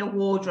away in a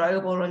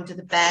wardrobe or under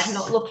the bed,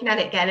 not looking at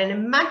it again,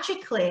 and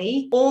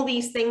magically all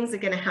these things are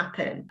going to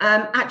happen.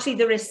 Actually,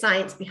 there is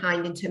science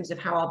behind in terms of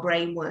how our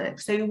brain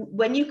works. So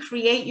when you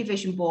create your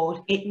vision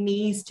board, it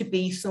needs to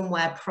be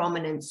somewhere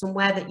prominent,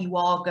 somewhere that you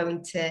are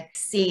going to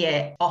see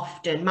it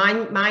often.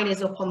 Mine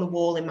is up on the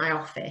wall in my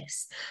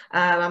office.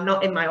 I'm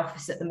not in my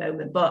office at the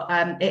moment, but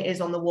it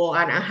is on the wall,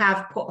 and I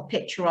have put a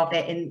picture of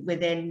it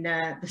within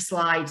the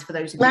slides for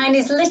those of you. Mine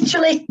is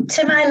literally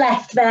to my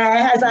left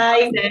there as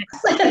I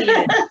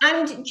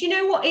And do you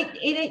know what?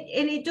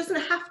 It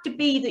doesn't have to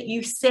be that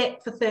you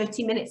sit for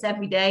 30 minutes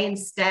every day and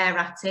stare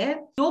at it.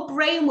 Your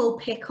brain will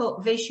pick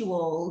up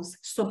visuals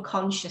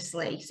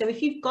subconsciously. So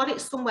if you've got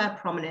it somewhere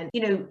prominent,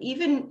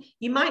 even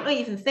you might not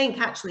even think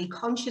actually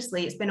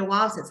consciously, it's been a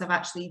while since I've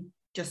actually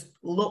just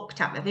looked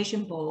at my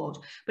vision board.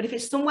 But if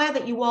it's somewhere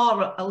that you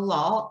are a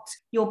lot,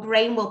 your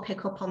brain will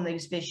pick up on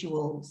those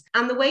visuals.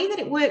 And the way that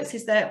it works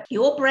is that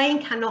your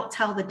brain cannot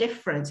tell the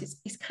difference.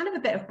 It's kind of a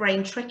bit of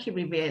brain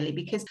trickery, really,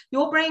 because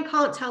your brain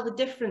can't tell the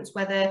difference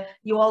whether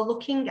you are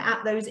looking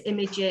at those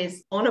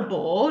images on a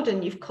board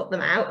and you've cut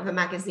them out of a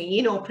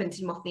magazine or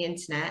printed them off the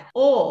internet,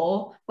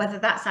 or whether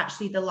that's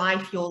actually the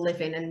life you're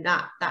living, and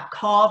that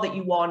car that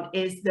you want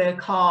is the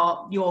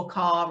car, your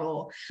car,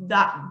 or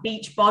that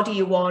beach body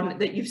you want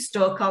that you've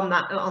stuck on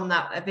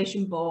that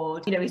vision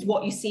board, is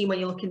what you see when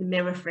you look in the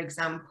mirror, for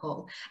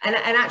example. And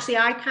actually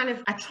I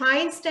try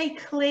and stay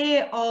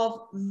clear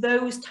of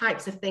those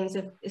types of things,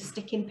 of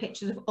sticking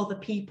pictures of other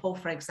people,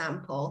 for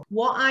example.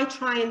 What I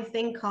try and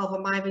think of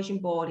on my vision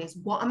board is,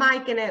 when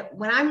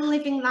I'm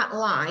living that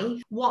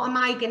life, what am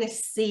I gonna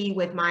see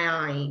with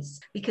my eyes?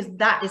 Because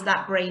that is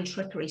that brain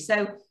trickery.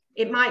 So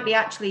it might be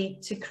actually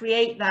to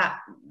create that,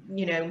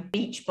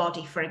 beach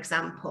body, for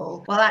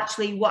example. Well,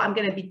 actually what I'm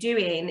going to be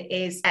doing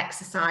is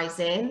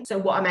exercising. So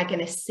what am I going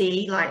to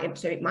see?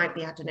 So it might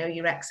be, I don't know,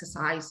 your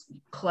exercise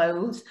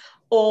clothes.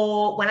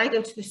 Or when I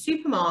go to the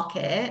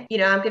supermarket,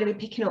 I'm going to be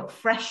picking up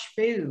fresh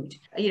food,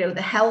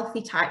 the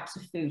healthy types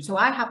of food. So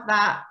I have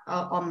that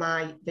on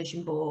my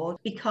vision board,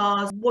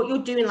 because what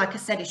you're doing, like I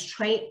said, is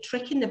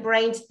tricking the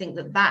brain to think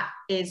that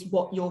is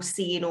what you're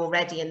seeing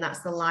already, and that's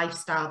the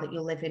lifestyle that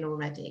you're living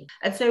already.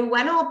 And so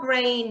when our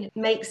brain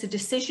makes a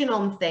decision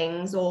on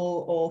things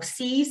or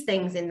sees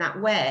things in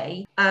that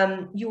way,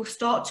 you will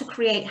start to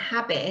create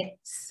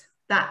habits.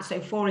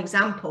 So for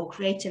example,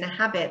 creating a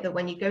habit that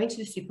when you go into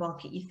the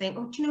supermarket, you think,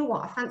 oh, do you know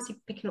what? I fancy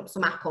picking up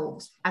some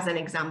apples, as an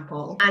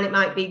example. And it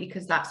might be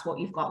because that's what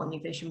you've got on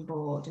your vision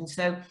board. And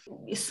so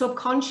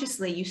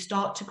subconsciously, you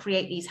start to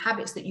create these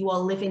habits that you are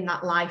living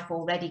that life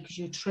already, because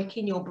you're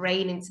tricking your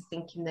brain into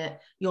thinking that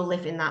you're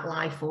living that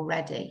life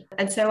already.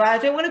 And so I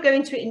don't want to go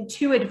into it in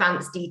too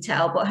advanced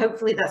detail, but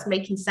hopefully that's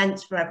making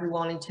sense for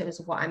everyone in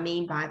terms of what I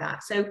mean by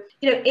that. So,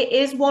 it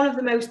is one of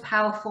the most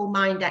powerful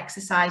mind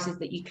exercises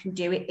that you can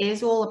do. It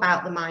is all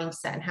about the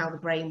mindset and how the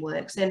brain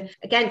works. And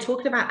again,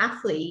 talking about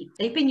athletes,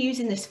 they've been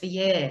using this for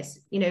years.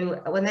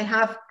 When they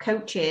have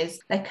coaches,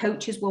 their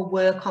coaches will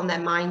work on their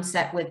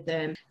mindset with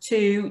them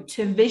to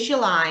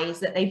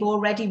visualize that they've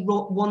already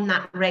won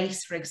that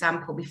race, for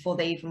example, before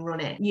they even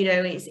run it.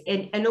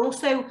 And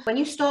also when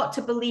you start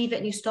to believe it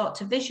and you start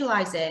to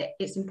visualize it,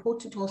 it's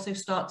important to also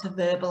start to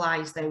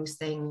verbalize those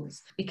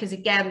things, because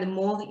again, the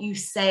more that you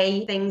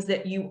say things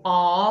that you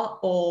are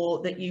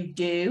or that you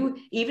do,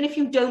 even if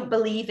you don't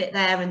believe it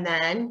there and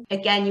then,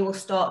 again, you will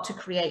start to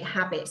create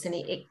habits, and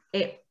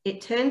it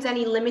turns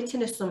any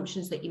limiting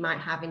assumptions that you might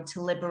have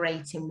into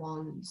liberating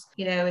ones.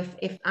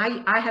 If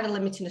I had a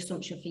limiting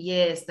assumption for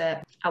years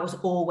that I was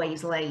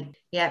always late,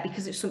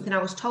 because it's something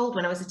I was told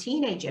when I was a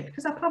teenager,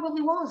 because I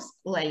probably was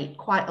late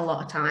quite a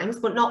lot of times,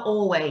 but not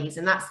always.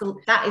 And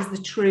that is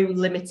the true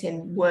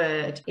limiting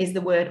word, is the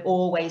word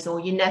always,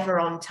 or you're never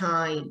on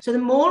time. So the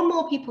more and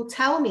more people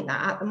tell me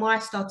that, the more I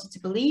started to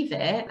believe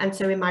it. And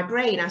so in my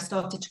brain, I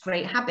started to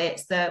create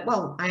habits that,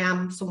 well, I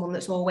am someone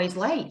that's always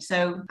late,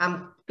 so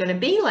I'm going to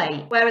be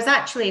late. Whereas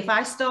actually, if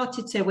I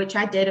started to, which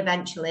I did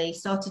eventually,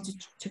 started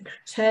to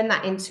turn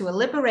that into a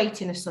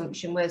liberating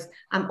assumption, was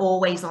I'm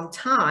always on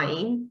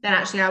time, then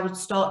actually I would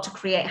start to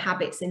create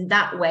habits in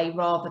that way,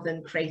 rather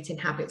than creating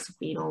habits of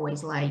being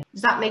always late.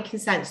 Is that making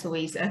sense,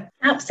 Louisa?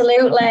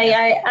 Absolutely.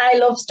 I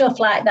love stuff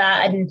like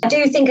that. And I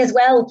do think as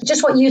well,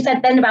 just what you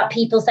said then about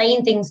people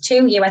saying things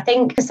to you, I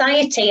think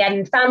society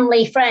and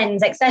family,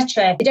 friends,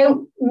 etc., they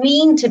don't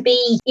mean to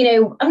be,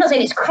 I'm not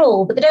saying it's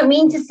cruel, but they don't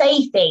mean to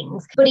say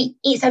things, but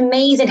it's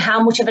amazing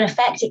how much of an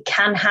effect it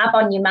can have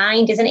on your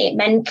mind, isn't it,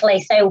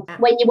 mentally? So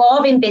when you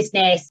are in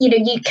business,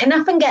 you can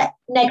often get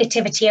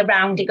negativity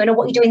around it, going, oh,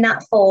 what are you doing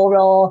that for?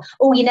 Or,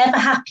 oh, you're never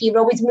happy, you're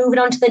always moving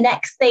on to the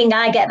next thing.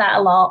 I get that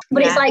a lot.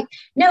 But it's like,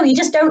 no, you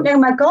just don't know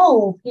my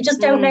goal. You just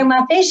don't know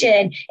my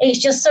vision. It's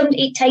just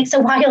it takes a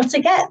while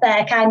to get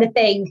there, kind of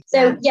thing.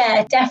 So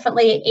yeah,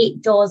 definitely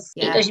it does.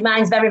 It does. Your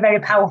mind's very, very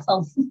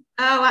powerful.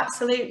 Oh,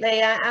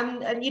 absolutely.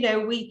 And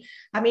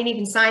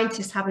even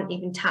scientists haven't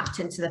even tapped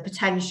into the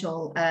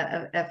potential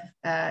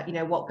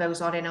of what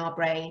goes on in our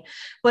brain.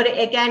 But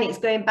again, it's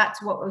going back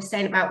to what we were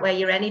saying about where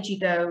your energy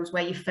goes,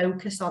 where you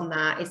focus on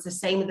that. It's the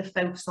same with the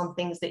focus on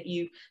things that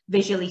you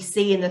visually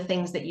see and the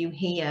things that you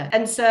hear.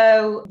 And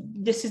so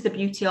this is the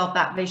beauty of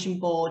that vision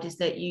board, is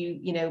that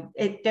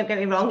don't get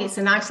me wrong, it's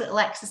a nice little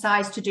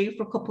exercise to do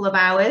for a couple of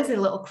hours, a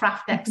little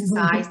craft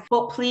exercise,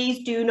 but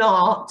please do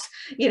not,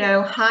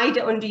 hide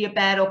it under your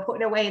bed or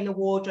put it away in the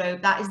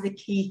wardrobe. That is the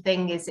key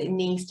thing, is it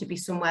needs to be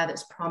somewhere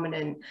that's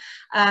prominent.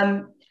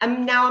 And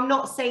now I'm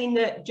not saying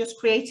that just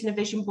creating a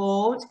vision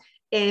board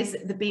is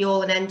the be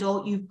all and end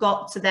all. You've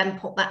got to then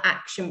put that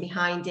action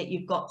behind it.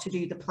 You've got to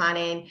do the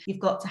planning. You've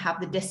got to have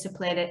the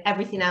discipline and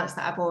everything else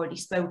that I've already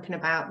spoken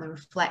about, the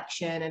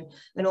reflection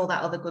and all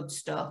that other good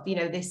stuff. You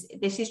know, this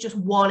is just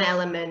one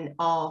element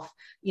of,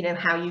 you know,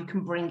 how you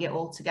can bring it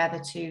all together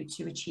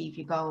to achieve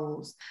your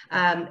goals.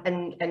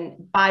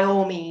 And by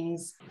all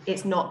means,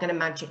 it's not going to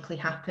magically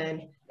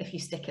happen if you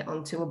stick it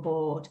onto a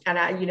board.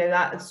 And you know,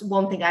 that's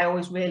one thing I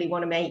always really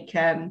want to make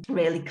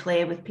really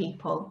clear with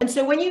people. And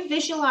so when you've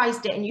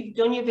visualized it and you've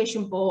done your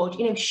vision board,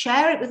 you know,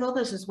 share it with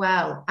others as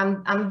well,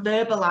 and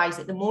verbalize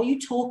it. The more you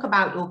talk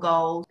about your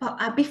goals.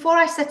 But before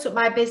I set up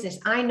my business,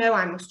 I know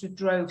I must have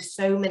drove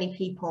so many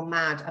people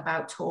mad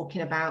about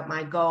talking about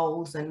my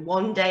goals, and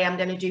one day I'm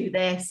going to do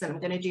this and I'm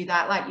going to do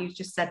that. Like you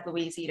just said,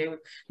 Louise, you know,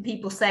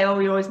 people say, oh,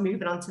 you're always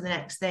moving on to the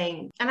next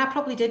thing. And I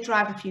probably did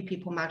drive a few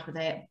people mad with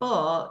it,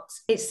 but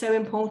it's so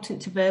important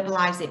to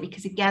verbalize it,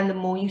 because again, the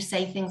more you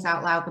say things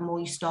out loud, the more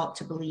you start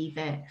to believe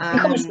it. It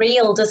becomes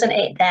real, doesn't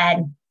it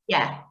then?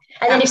 Yeah.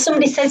 And then if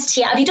somebody says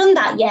to you, have you done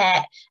that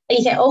yet? And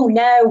you think, oh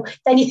no,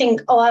 then you think,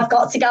 oh, I've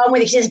got to go on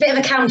with it. There's a bit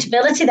of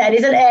accountability then,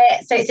 isn't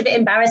it? So it's a bit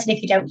embarrassing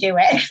if you don't do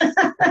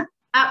it.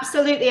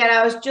 Absolutely. And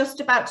I was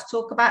just about to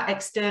talk about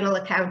external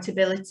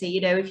accountability.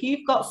 You know, if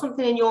you've got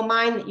something in your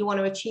mind that you want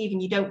to achieve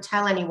and you don't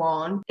tell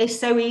anyone, it's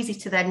so easy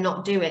to then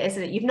not do it,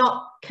 isn't it? You've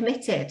not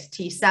committed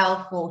to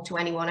yourself or to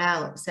anyone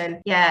else. And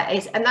yeah,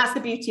 and that's the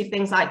beauty of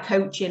things like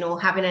coaching or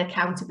having an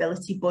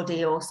accountability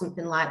buddy or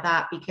something like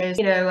that, because,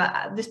 you know,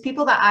 there's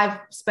people that I've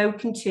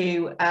spoken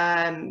to,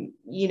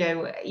 you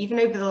know, even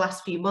over the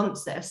last few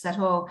months that have said,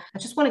 oh, I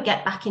just want to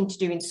get back into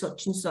doing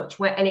such and such,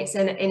 and it's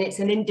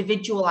an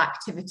individual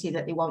activity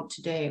that they want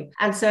to do.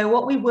 And so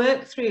what we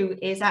work through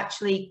is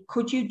actually,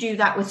 could you do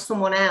that with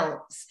someone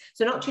else?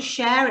 So not just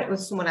share it with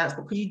someone else,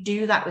 but could you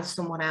do that with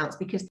someone else?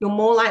 Because you're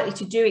more likely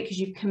to do it because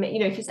you've committed. You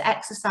know, if it's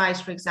exercise,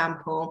 for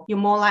example, you're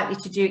more likely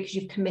to do it because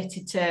you've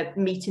committed to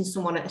meeting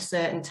someone at a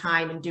certain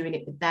time and doing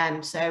it with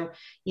them. So,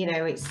 you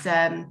know, it's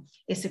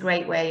a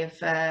great way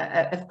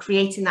of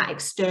creating that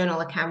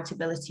external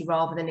accountability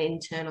rather than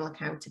internal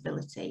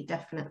accountability,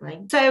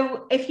 definitely.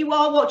 So if you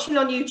are watching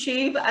on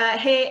YouTube,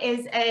 here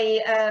is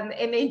a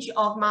image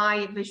of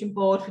my vision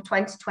board for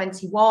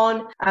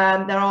 2021.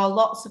 There are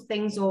lots of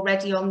things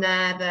already on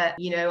there that,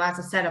 you know, as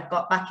I said, I've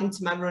got back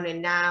into my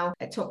running now.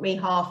 It took me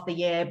half the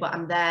year, but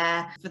I'm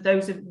there. For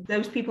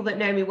those people that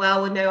know me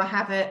well will know I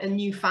have a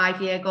new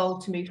 5-year goal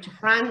to move to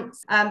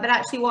France. But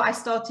actually what I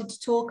started to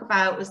talk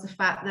about was the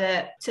fact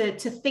that to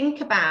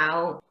think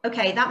about,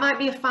 okay, that might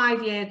be a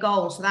 5-year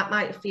goal, so that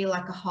might feel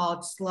like a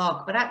hard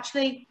slog, but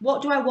actually,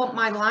 what do I want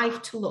my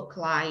life to look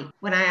like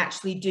when I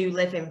actually do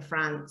live in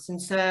France?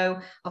 And so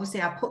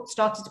obviously I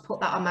started to put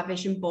that on my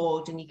vision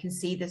board, and you can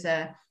see there's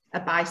a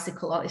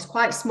bicycle. It's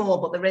quite small,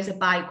 but there is a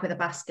bike with a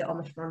basket on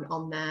the front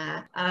on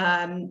there.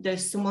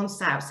 There's someone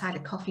sat outside a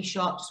coffee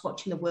shop just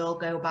watching the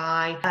world go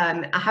by.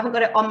 I haven't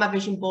got it on my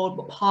vision board,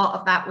 but part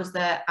of that was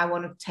that I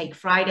want to take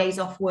Fridays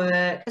off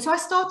work. And so I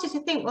started to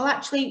think, well,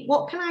 actually,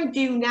 what can I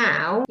do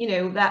now, you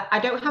know, that I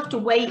don't have to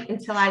wait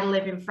until I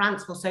live in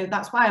France for? So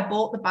that's why I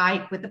bought the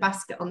bike with the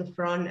basket on the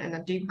front, and I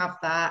do have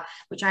that,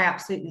 which I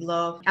absolutely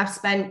love. I've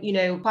spent, you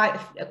know, quite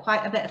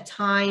a bit of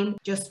time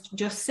just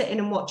sitting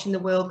and watching the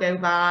world go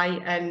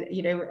by, and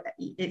you know,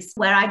 it's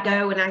where I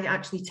go and I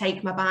actually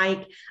take my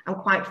bike. I'm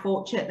quite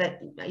fortunate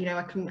that, you know,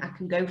 I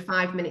can go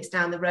 5 minutes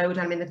down the road.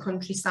 I'm in the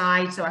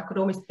countryside, so I could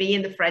almost be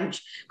in the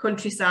French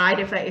countryside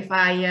if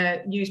I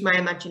use my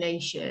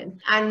imagination.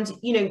 And,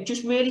 you know,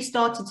 just really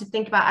started to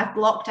think about, I've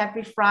blocked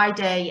every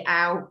Friday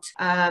out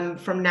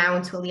from now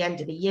until the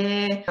end of the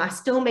year. I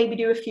still maybe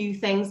do a few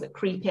things that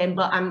creep in,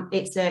 but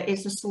it's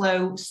a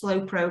slow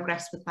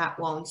progress with that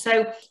one.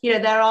 So, you know,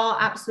 there are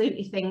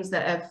absolutely things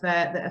that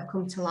have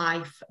come to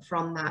life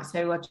from that.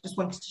 So I just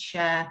wanted to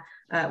share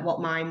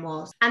what mine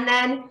was. And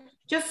then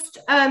just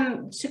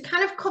to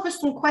kind of cover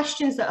some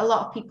questions that a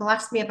lot of people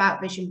ask me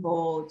about vision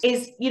boards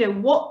is, you know,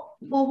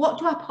 what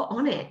do I put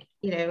on it?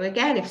 You know,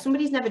 again, if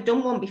somebody's never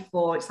done one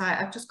before, it's like,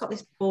 I've just got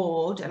this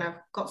board and I've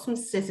got some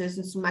scissors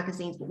and some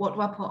magazines, but what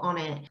do I put on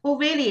it? Well,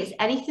 really, it's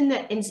anything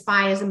that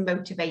inspires and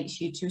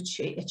motivates you to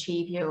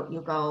achieve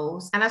your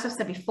goals. And as I've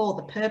said before,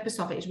 the purpose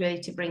of it is really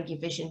to bring your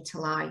vision to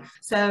life.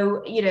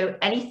 So, you know,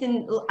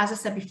 anything, as I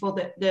said before,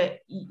 that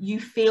you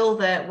feel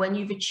that when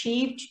you've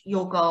achieved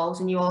your goals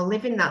and you're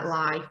living that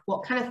life,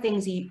 what kind of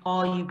things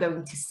are you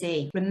going to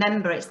see?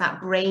 Remember, it's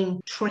that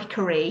brain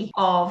trickery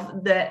of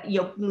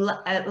you're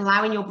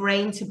allowing your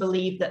brain to believe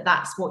that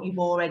that's what you've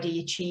already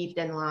achieved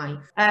in life.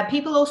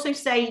 People also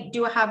say,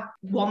 do I have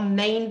one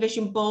main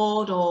vision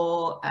board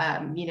or,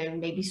 you know,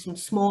 maybe some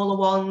smaller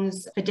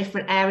ones for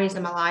different areas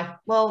of my life?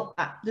 Well,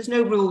 there's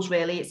no rules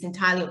really. It's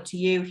entirely up to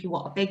you. If you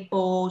want a big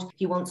board, if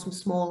you want some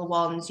smaller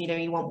ones, you know,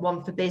 you want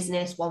one for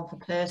business, one for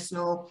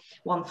personal,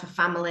 one for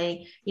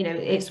family, you know,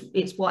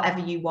 it's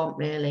whatever you want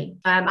really.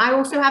 I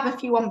also have a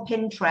few on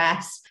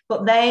Pinterest,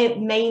 but they're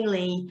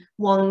mainly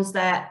ones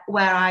where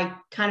I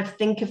kind of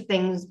think of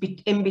things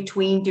in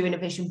between doing a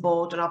vision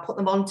board, and I'll put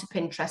them onto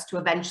Pinterest to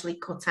eventually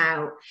cut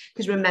out,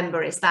 because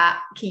remember, it's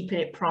that keeping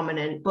it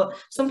prominent. But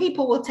some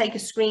people will take a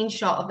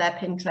screenshot of their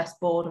Pinterest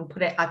board and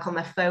put it like on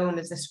their phone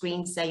as a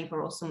screensaver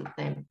or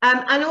something.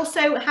 And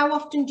also, how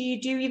often do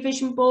you do your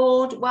vision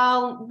board?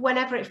 Well,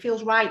 whenever it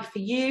feels right for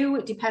you.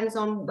 It depends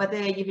on whether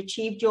you've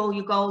achieved all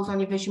your goals on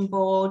your vision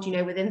board,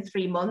 within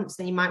 3 months,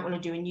 then you might want to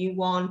do a new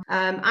one.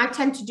 I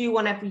tend to do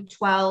one every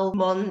 12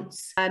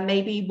 months,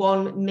 maybe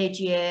one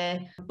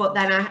mid-year, but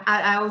then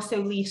I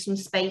also leave some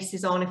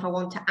spaces on if I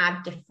want to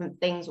add different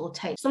things or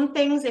take some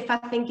things. If I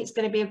think it's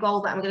going to be a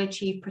goal that I'm going to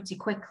achieve pretty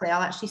quickly,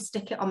 I'll actually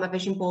stick it on my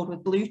vision board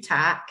with blue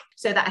tack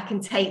so that I can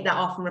take that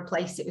off and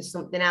replace it with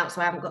something else,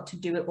 so I haven't got to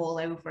do it all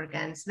over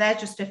again. So there's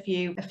just a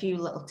few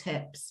little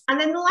tips. And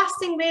then the last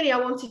thing really I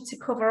wanted to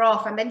cover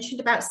off, I mentioned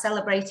about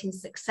celebrating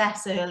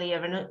success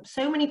earlier, and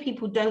so many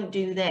people don't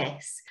do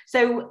this.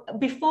 So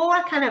before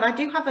I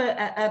do have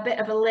a bit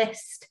of a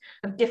list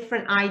of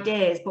different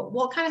ideas, but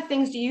what kind of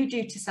things do you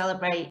do to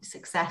celebrate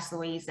success,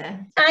 Louisa?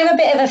 I'm a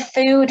bit of a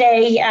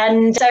foodie,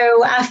 and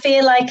so I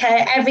feel like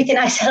everything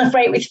I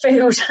celebrate with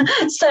food.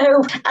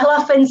 So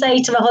I'll often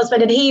say to my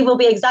husband, and he will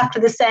be exactly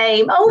the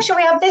same, oh, shall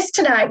we have this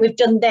tonight? We've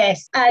done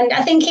this. And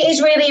I think it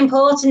is really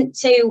important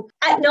to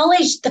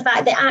acknowledge the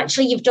fact that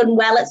actually you've done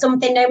well at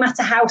something, no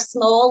matter how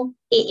small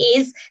it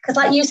is. Because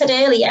like you said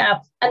earlier,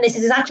 and this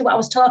is exactly what I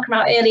was talking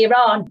about earlier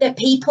on, that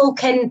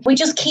we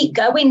just keep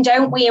going,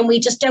 don't we? And we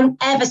just don't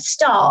ever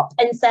stop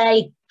and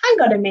say,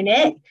 hang on a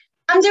minute,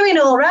 I'm doing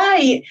all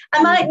right.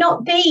 I might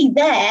not be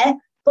there,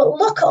 but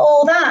look at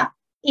all that.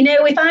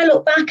 If I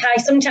look back, I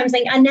sometimes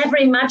think I never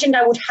imagined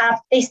I would have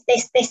this,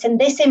 and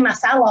this in my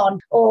salon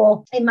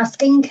or in my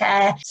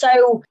skincare.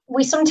 So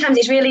sometimes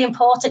it's really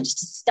important just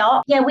to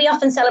stop. Yeah, we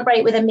often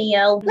celebrate with a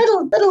meal,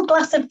 little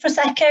glass of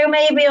Prosecco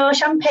maybe, or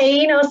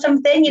champagne or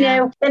something,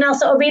 Then I'll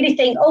sort of really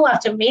think, oh,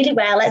 I've done really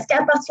well. Let's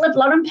get a bottle of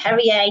Laurent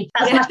Perrier.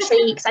 That's my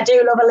treat, because I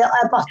do love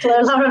a bottle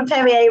of Laurent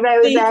Perrier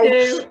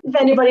rosé. If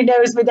anybody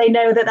knows me, they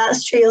know that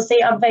that's true. You'll see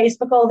it on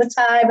Facebook all the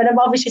time. And I'm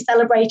obviously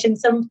celebrating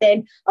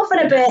something, often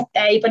a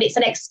birthday, but it's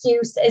an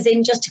excuse, as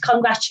in just to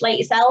congratulate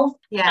yourself.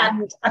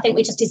 And I think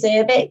we just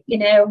deserve it,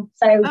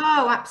 so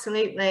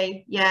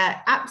absolutely.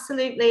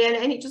 Absolutely.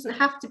 And it doesn't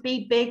have to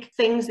be big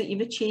things that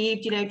you've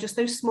achieved, just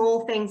those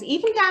small things,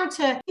 even down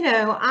to,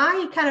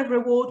 I kind of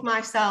reward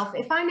myself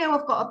if I know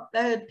I've got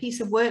a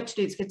piece of work to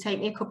do. It's going to take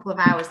me a couple of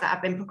hours that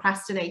I've been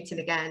procrastinating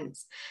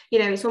against.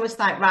 It's almost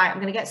like, right, I'm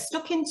going to get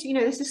stuck into,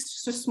 this is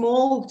just a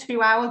small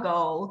 2-hour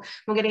goal.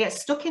 I'm going to get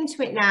stuck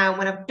into it now.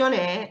 When I've done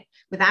it,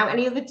 without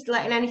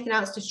letting anything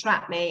else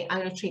distract me, I'm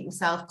going to treat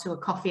myself to a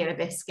coffee and a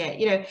biscuit.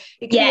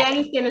 It can be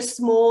anything as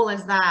small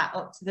as that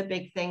up to the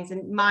big things.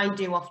 And mine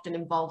do often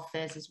involve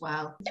fizz as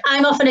well.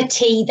 I'm often a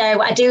tea, though.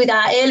 I do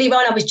that. Earlier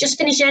on, I was just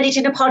finishing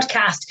editing a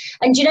podcast.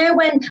 And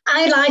when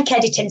I like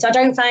editing, so I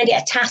don't find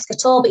it a task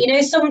at all. But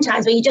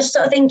sometimes when you're just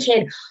sort of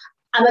thinking,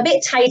 I'm a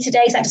bit tired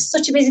today, so I had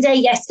such a busy day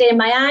yesterday, and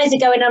my eyes are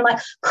going, I'm like,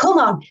 come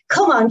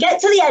on, get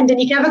to the end and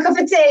you can have a cup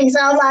of tea. So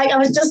I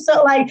was just sort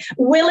of like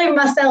willing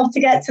myself to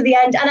get to the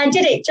end. And I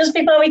did it just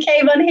before we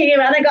came on here,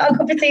 and I got a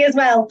cup of tea as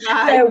well.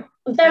 Right. So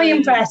I'm very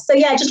impressed. So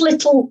just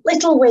little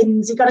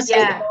wins. You've got to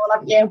take them all,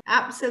 haven't you?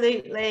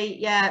 Absolutely.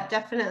 Yeah,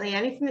 definitely.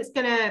 Anything that's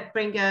going to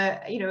bring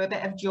a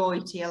bit of joy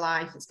to your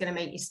life, it's going to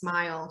make you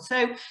smile.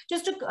 So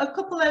just a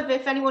couple of,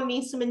 if anyone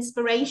needs some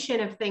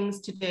inspiration of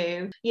things to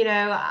do,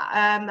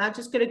 I'm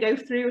just going to go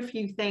through a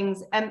few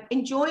things.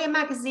 Enjoy a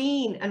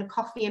magazine and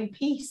coffee in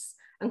peace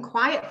and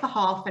quiet for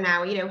half an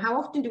hour. How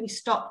often do we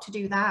stop to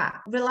do that?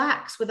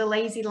 Relax with a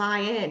lazy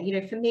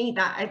lie-in. For me,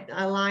 that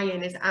a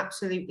lie-in is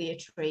absolutely a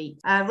treat.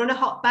 Run a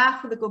hot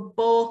bath with a good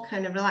book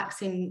and a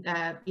relaxing,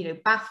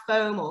 bath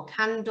foam or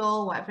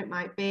candle, whatever it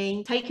might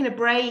be. Taking a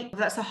break, if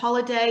that's a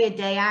holiday, a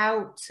day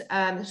out.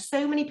 There's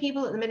so many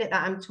people at the minute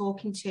that I'm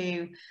talking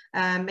to,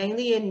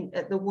 mainly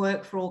at the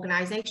work for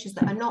organisations,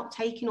 that are not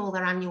taking all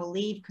their annual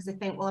leave because they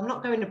think, well, I'm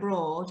not going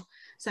abroad,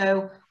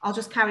 so I'll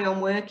just carry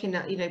on working.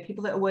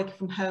 People that are working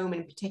from home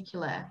in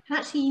particular. And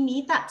actually, you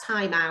need that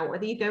time out,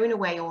 whether you're going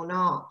away or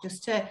not,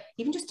 just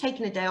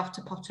taking a day off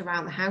to pot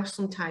around the house.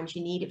 Sometimes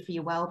you need it for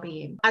your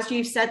well-being. As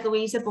you've said,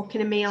 Louisa,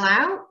 booking a meal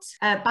out.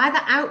 Buy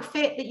that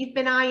outfit that you've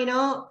been eyeing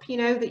up,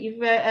 that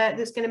you've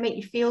that's going to make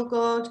you feel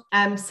good.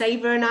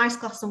 Savour a nice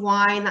glass of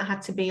wine. That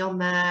had to be on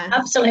there.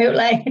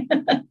 Absolutely.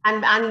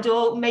 and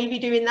or maybe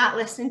doing that,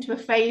 listening to a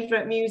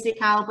favourite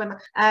music album.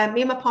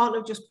 Me and my partner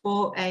have just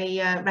bought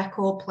a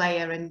record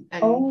player. And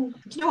do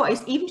you know what?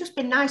 It's even just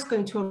been nice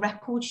going to a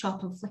record shop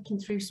and flicking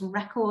through some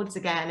records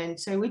again. And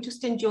so we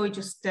just enjoy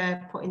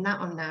putting that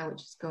on now,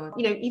 which is good.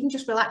 Even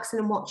just relaxing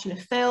and watching a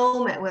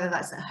film, whether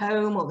that's at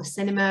home or the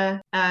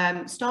cinema.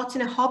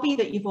 Starting a hobby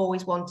that you've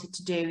always wanted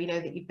to do,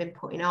 that you've been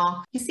putting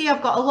off. You see,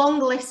 I've got a long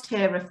list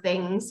here of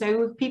things.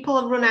 So if people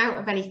have run out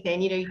of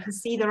anything, you can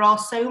see there are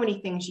so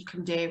many things you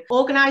can do.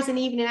 Organise an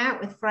evening out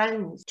with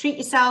friends. Treat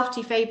yourself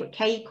to your favourite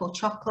cake or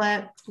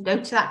chocolate. Go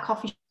to that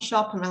coffee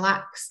shop and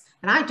relax.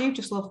 And I do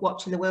just love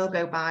watching the world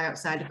go by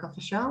outside a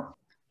coffee shop.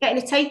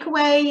 getting a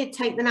takeaway, you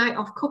take the night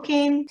off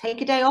cooking,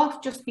 take a day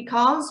off just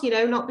because,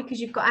 not because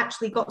you've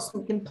actually got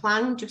something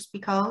planned, just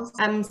because.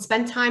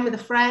 Spend time with a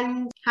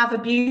friend, have a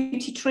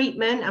beauty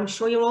treatment. I'm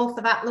sure you're all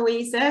for that,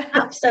 Louisa.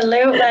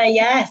 Absolutely,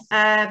 yes.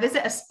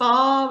 Visit a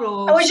spa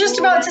or... I was just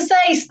about to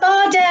say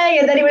spa day,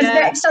 and then it was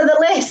next on the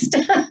list.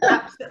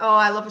 Oh,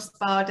 I love a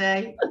spa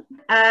day.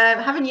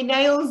 Having your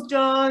nails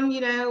done,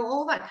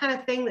 all that kind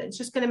of thing that's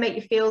just going to make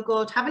you feel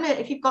good.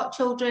 If you've got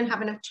children,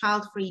 having a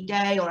child-free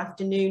day or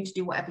afternoon to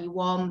do whatever you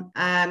want.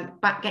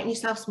 But getting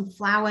yourself some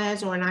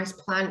flowers or a nice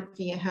plant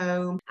for your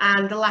home.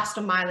 And the last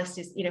on my list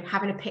is,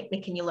 having a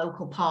picnic in your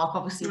local park,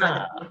 obviously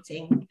weather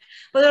permitting.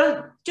 But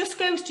it just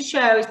goes to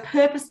show, it's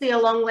purposely a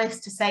long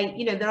list to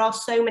say, there are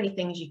so many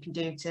things you can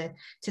do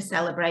to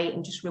celebrate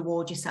and just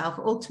reward yourself.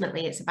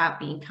 Ultimately, it's about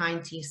being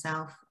kind to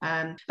yourself.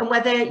 And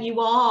whether you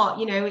are,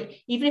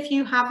 even if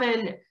you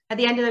haven't, at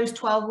the end of those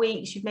 12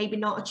 weeks, you've maybe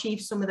not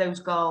achieved some of those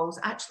goals,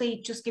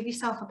 actually just give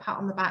yourself a pat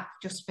on the back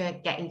just for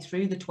getting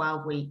through the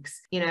 12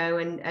 weeks,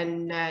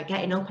 and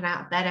getting up and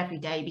out of bed every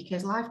day,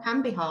 because life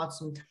can be hard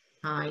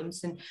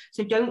sometimes. And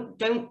so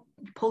don't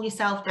pull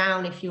yourself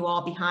down if you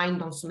are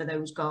behind on some of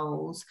those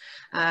goals.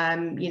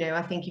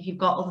 I think if you've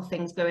got other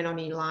things going on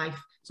in your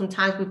life,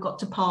 sometimes we've got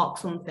to park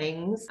some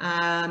things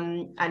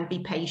and be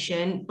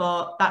patient,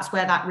 but that's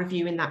where that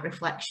review and that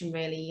reflection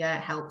really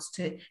helps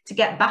to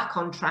get back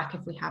on track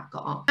if we have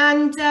got off.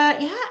 And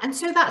and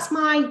so that's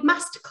my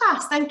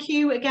masterclass. Thank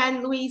you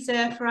again,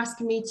 Louisa, for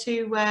asking me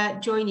to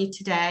join you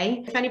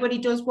today. If anybody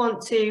does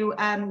want to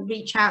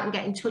reach out and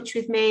get in touch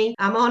with me,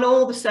 I'm on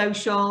all the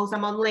socials.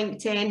 I'm on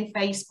LinkedIn,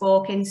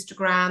 Facebook,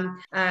 Instagram,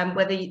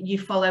 whether you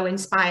follow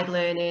Inspired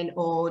Learning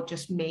or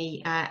just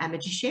me, Emma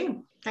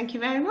Dishoom. Thank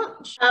you very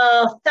much.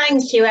 Oh,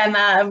 thank you, Emma.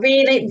 I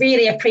really,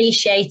 really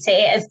appreciate it.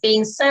 It has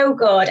been so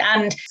good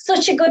and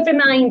such a good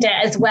reminder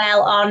as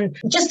well on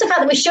just the fact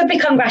that we should be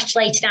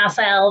congratulating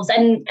ourselves.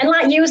 And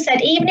like you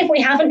said, even if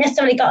we haven't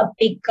necessarily got a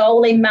big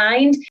goal in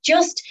mind,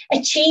 just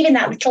achieving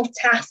that little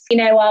task,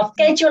 of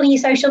scheduling your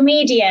social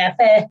media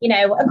for,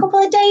 a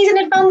couple of days in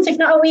advance, if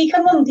not a week,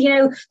 a month.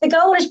 The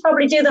goal is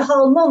probably do the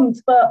whole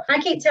month. But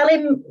I keep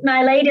telling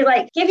my ladies,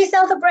 give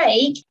yourself a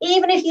break,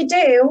 even if you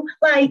do,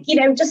 I'm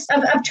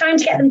trying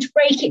to get them to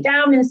break it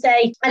down and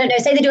say, I don't know,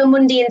 say they do a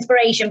Monday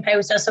inspiration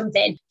post or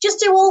something, just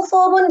do all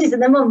 4 Mondays in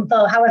the month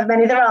or however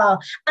many there are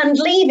and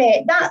leave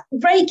it. That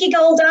break your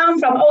goal down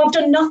from, I've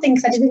done nothing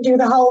because I didn't do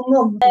the whole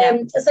month.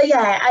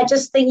 I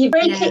just think you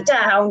break it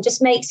down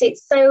just makes it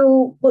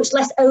so much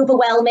less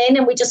overwhelming.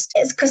 And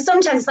it's because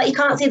sometimes it's you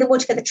can't see the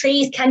wood for the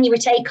trees. Can you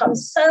take on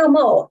so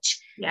much?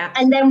 Yeah.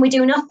 And then we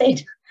do nothing.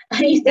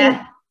 And you think,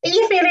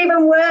 you feel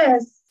even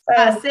worse.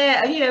 That's it.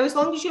 As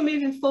long as you're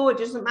moving forward,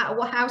 it doesn't matter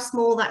how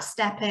small that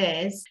step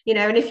is,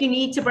 and if you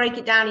need to break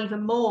it down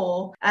even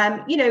more,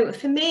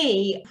 for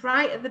me,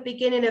 right at the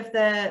beginning of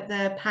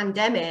the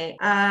pandemic,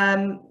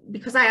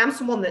 because I am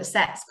someone that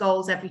sets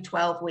goals every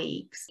 12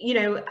 weeks,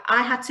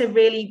 I had to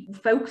really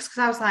focus because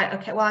I was like,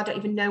 okay, well, I don't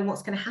even know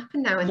what's going to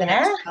happen now in the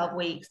next 12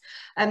 weeks.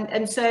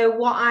 And so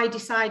what I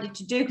decided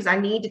to do, because I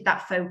needed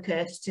that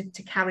focus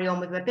to carry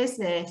on with my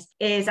business,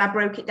 is I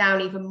broke it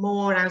down even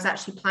more. And I was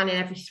actually planning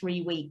every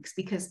 3 weeks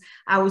because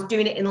I was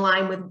doing it in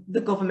line with the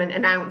government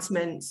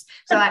announcements.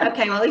 So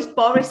okay, well, at least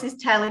Boris is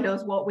telling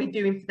us what we're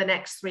doing for the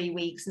next 3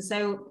 weeks. And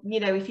so,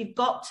 if you've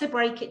got to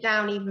break it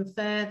down even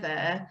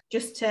further,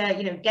 just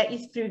to, get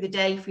you through the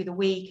day, through the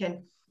week. And,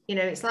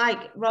 it's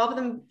rather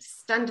than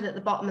standing at the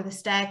bottom of the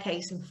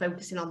staircase and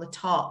focusing on the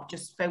top,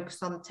 just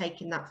focus on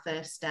taking that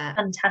first step.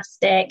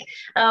 Fantastic.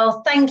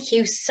 Oh, thank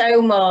you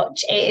so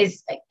much.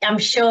 I'm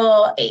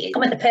sure it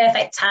come at the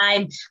perfect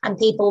time and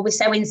people will be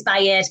so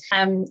inspired.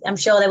 I'm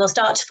sure they will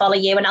start to follow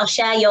you, and I'll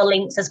share your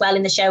links as well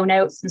in the show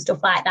notes and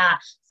stuff like that.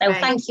 So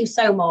Thank you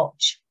so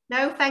much.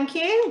 No, thank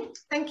you.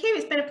 Thank you.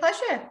 It's been a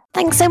pleasure.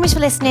 Thanks so much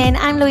for listening.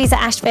 I'm Louisa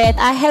Ashford.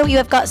 I hope you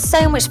have got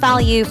so much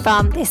value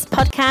from this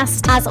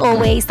podcast. As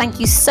always, thank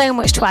you so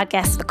much to our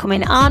guests for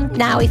coming on.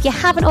 Now, if you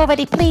haven't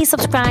already, please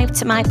subscribe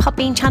to my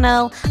Podbean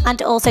channel,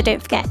 and also don't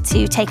forget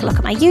to take a look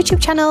at my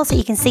YouTube channel so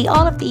you can see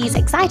all of these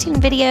exciting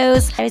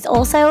videos. There is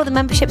also the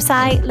membership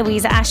site,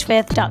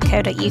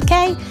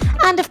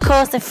 louisaashford.co.uk, and of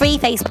course the free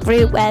Facebook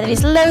group where there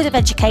is loads of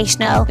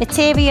educational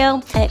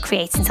material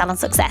creating salon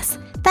success.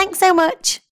 Thanks so much.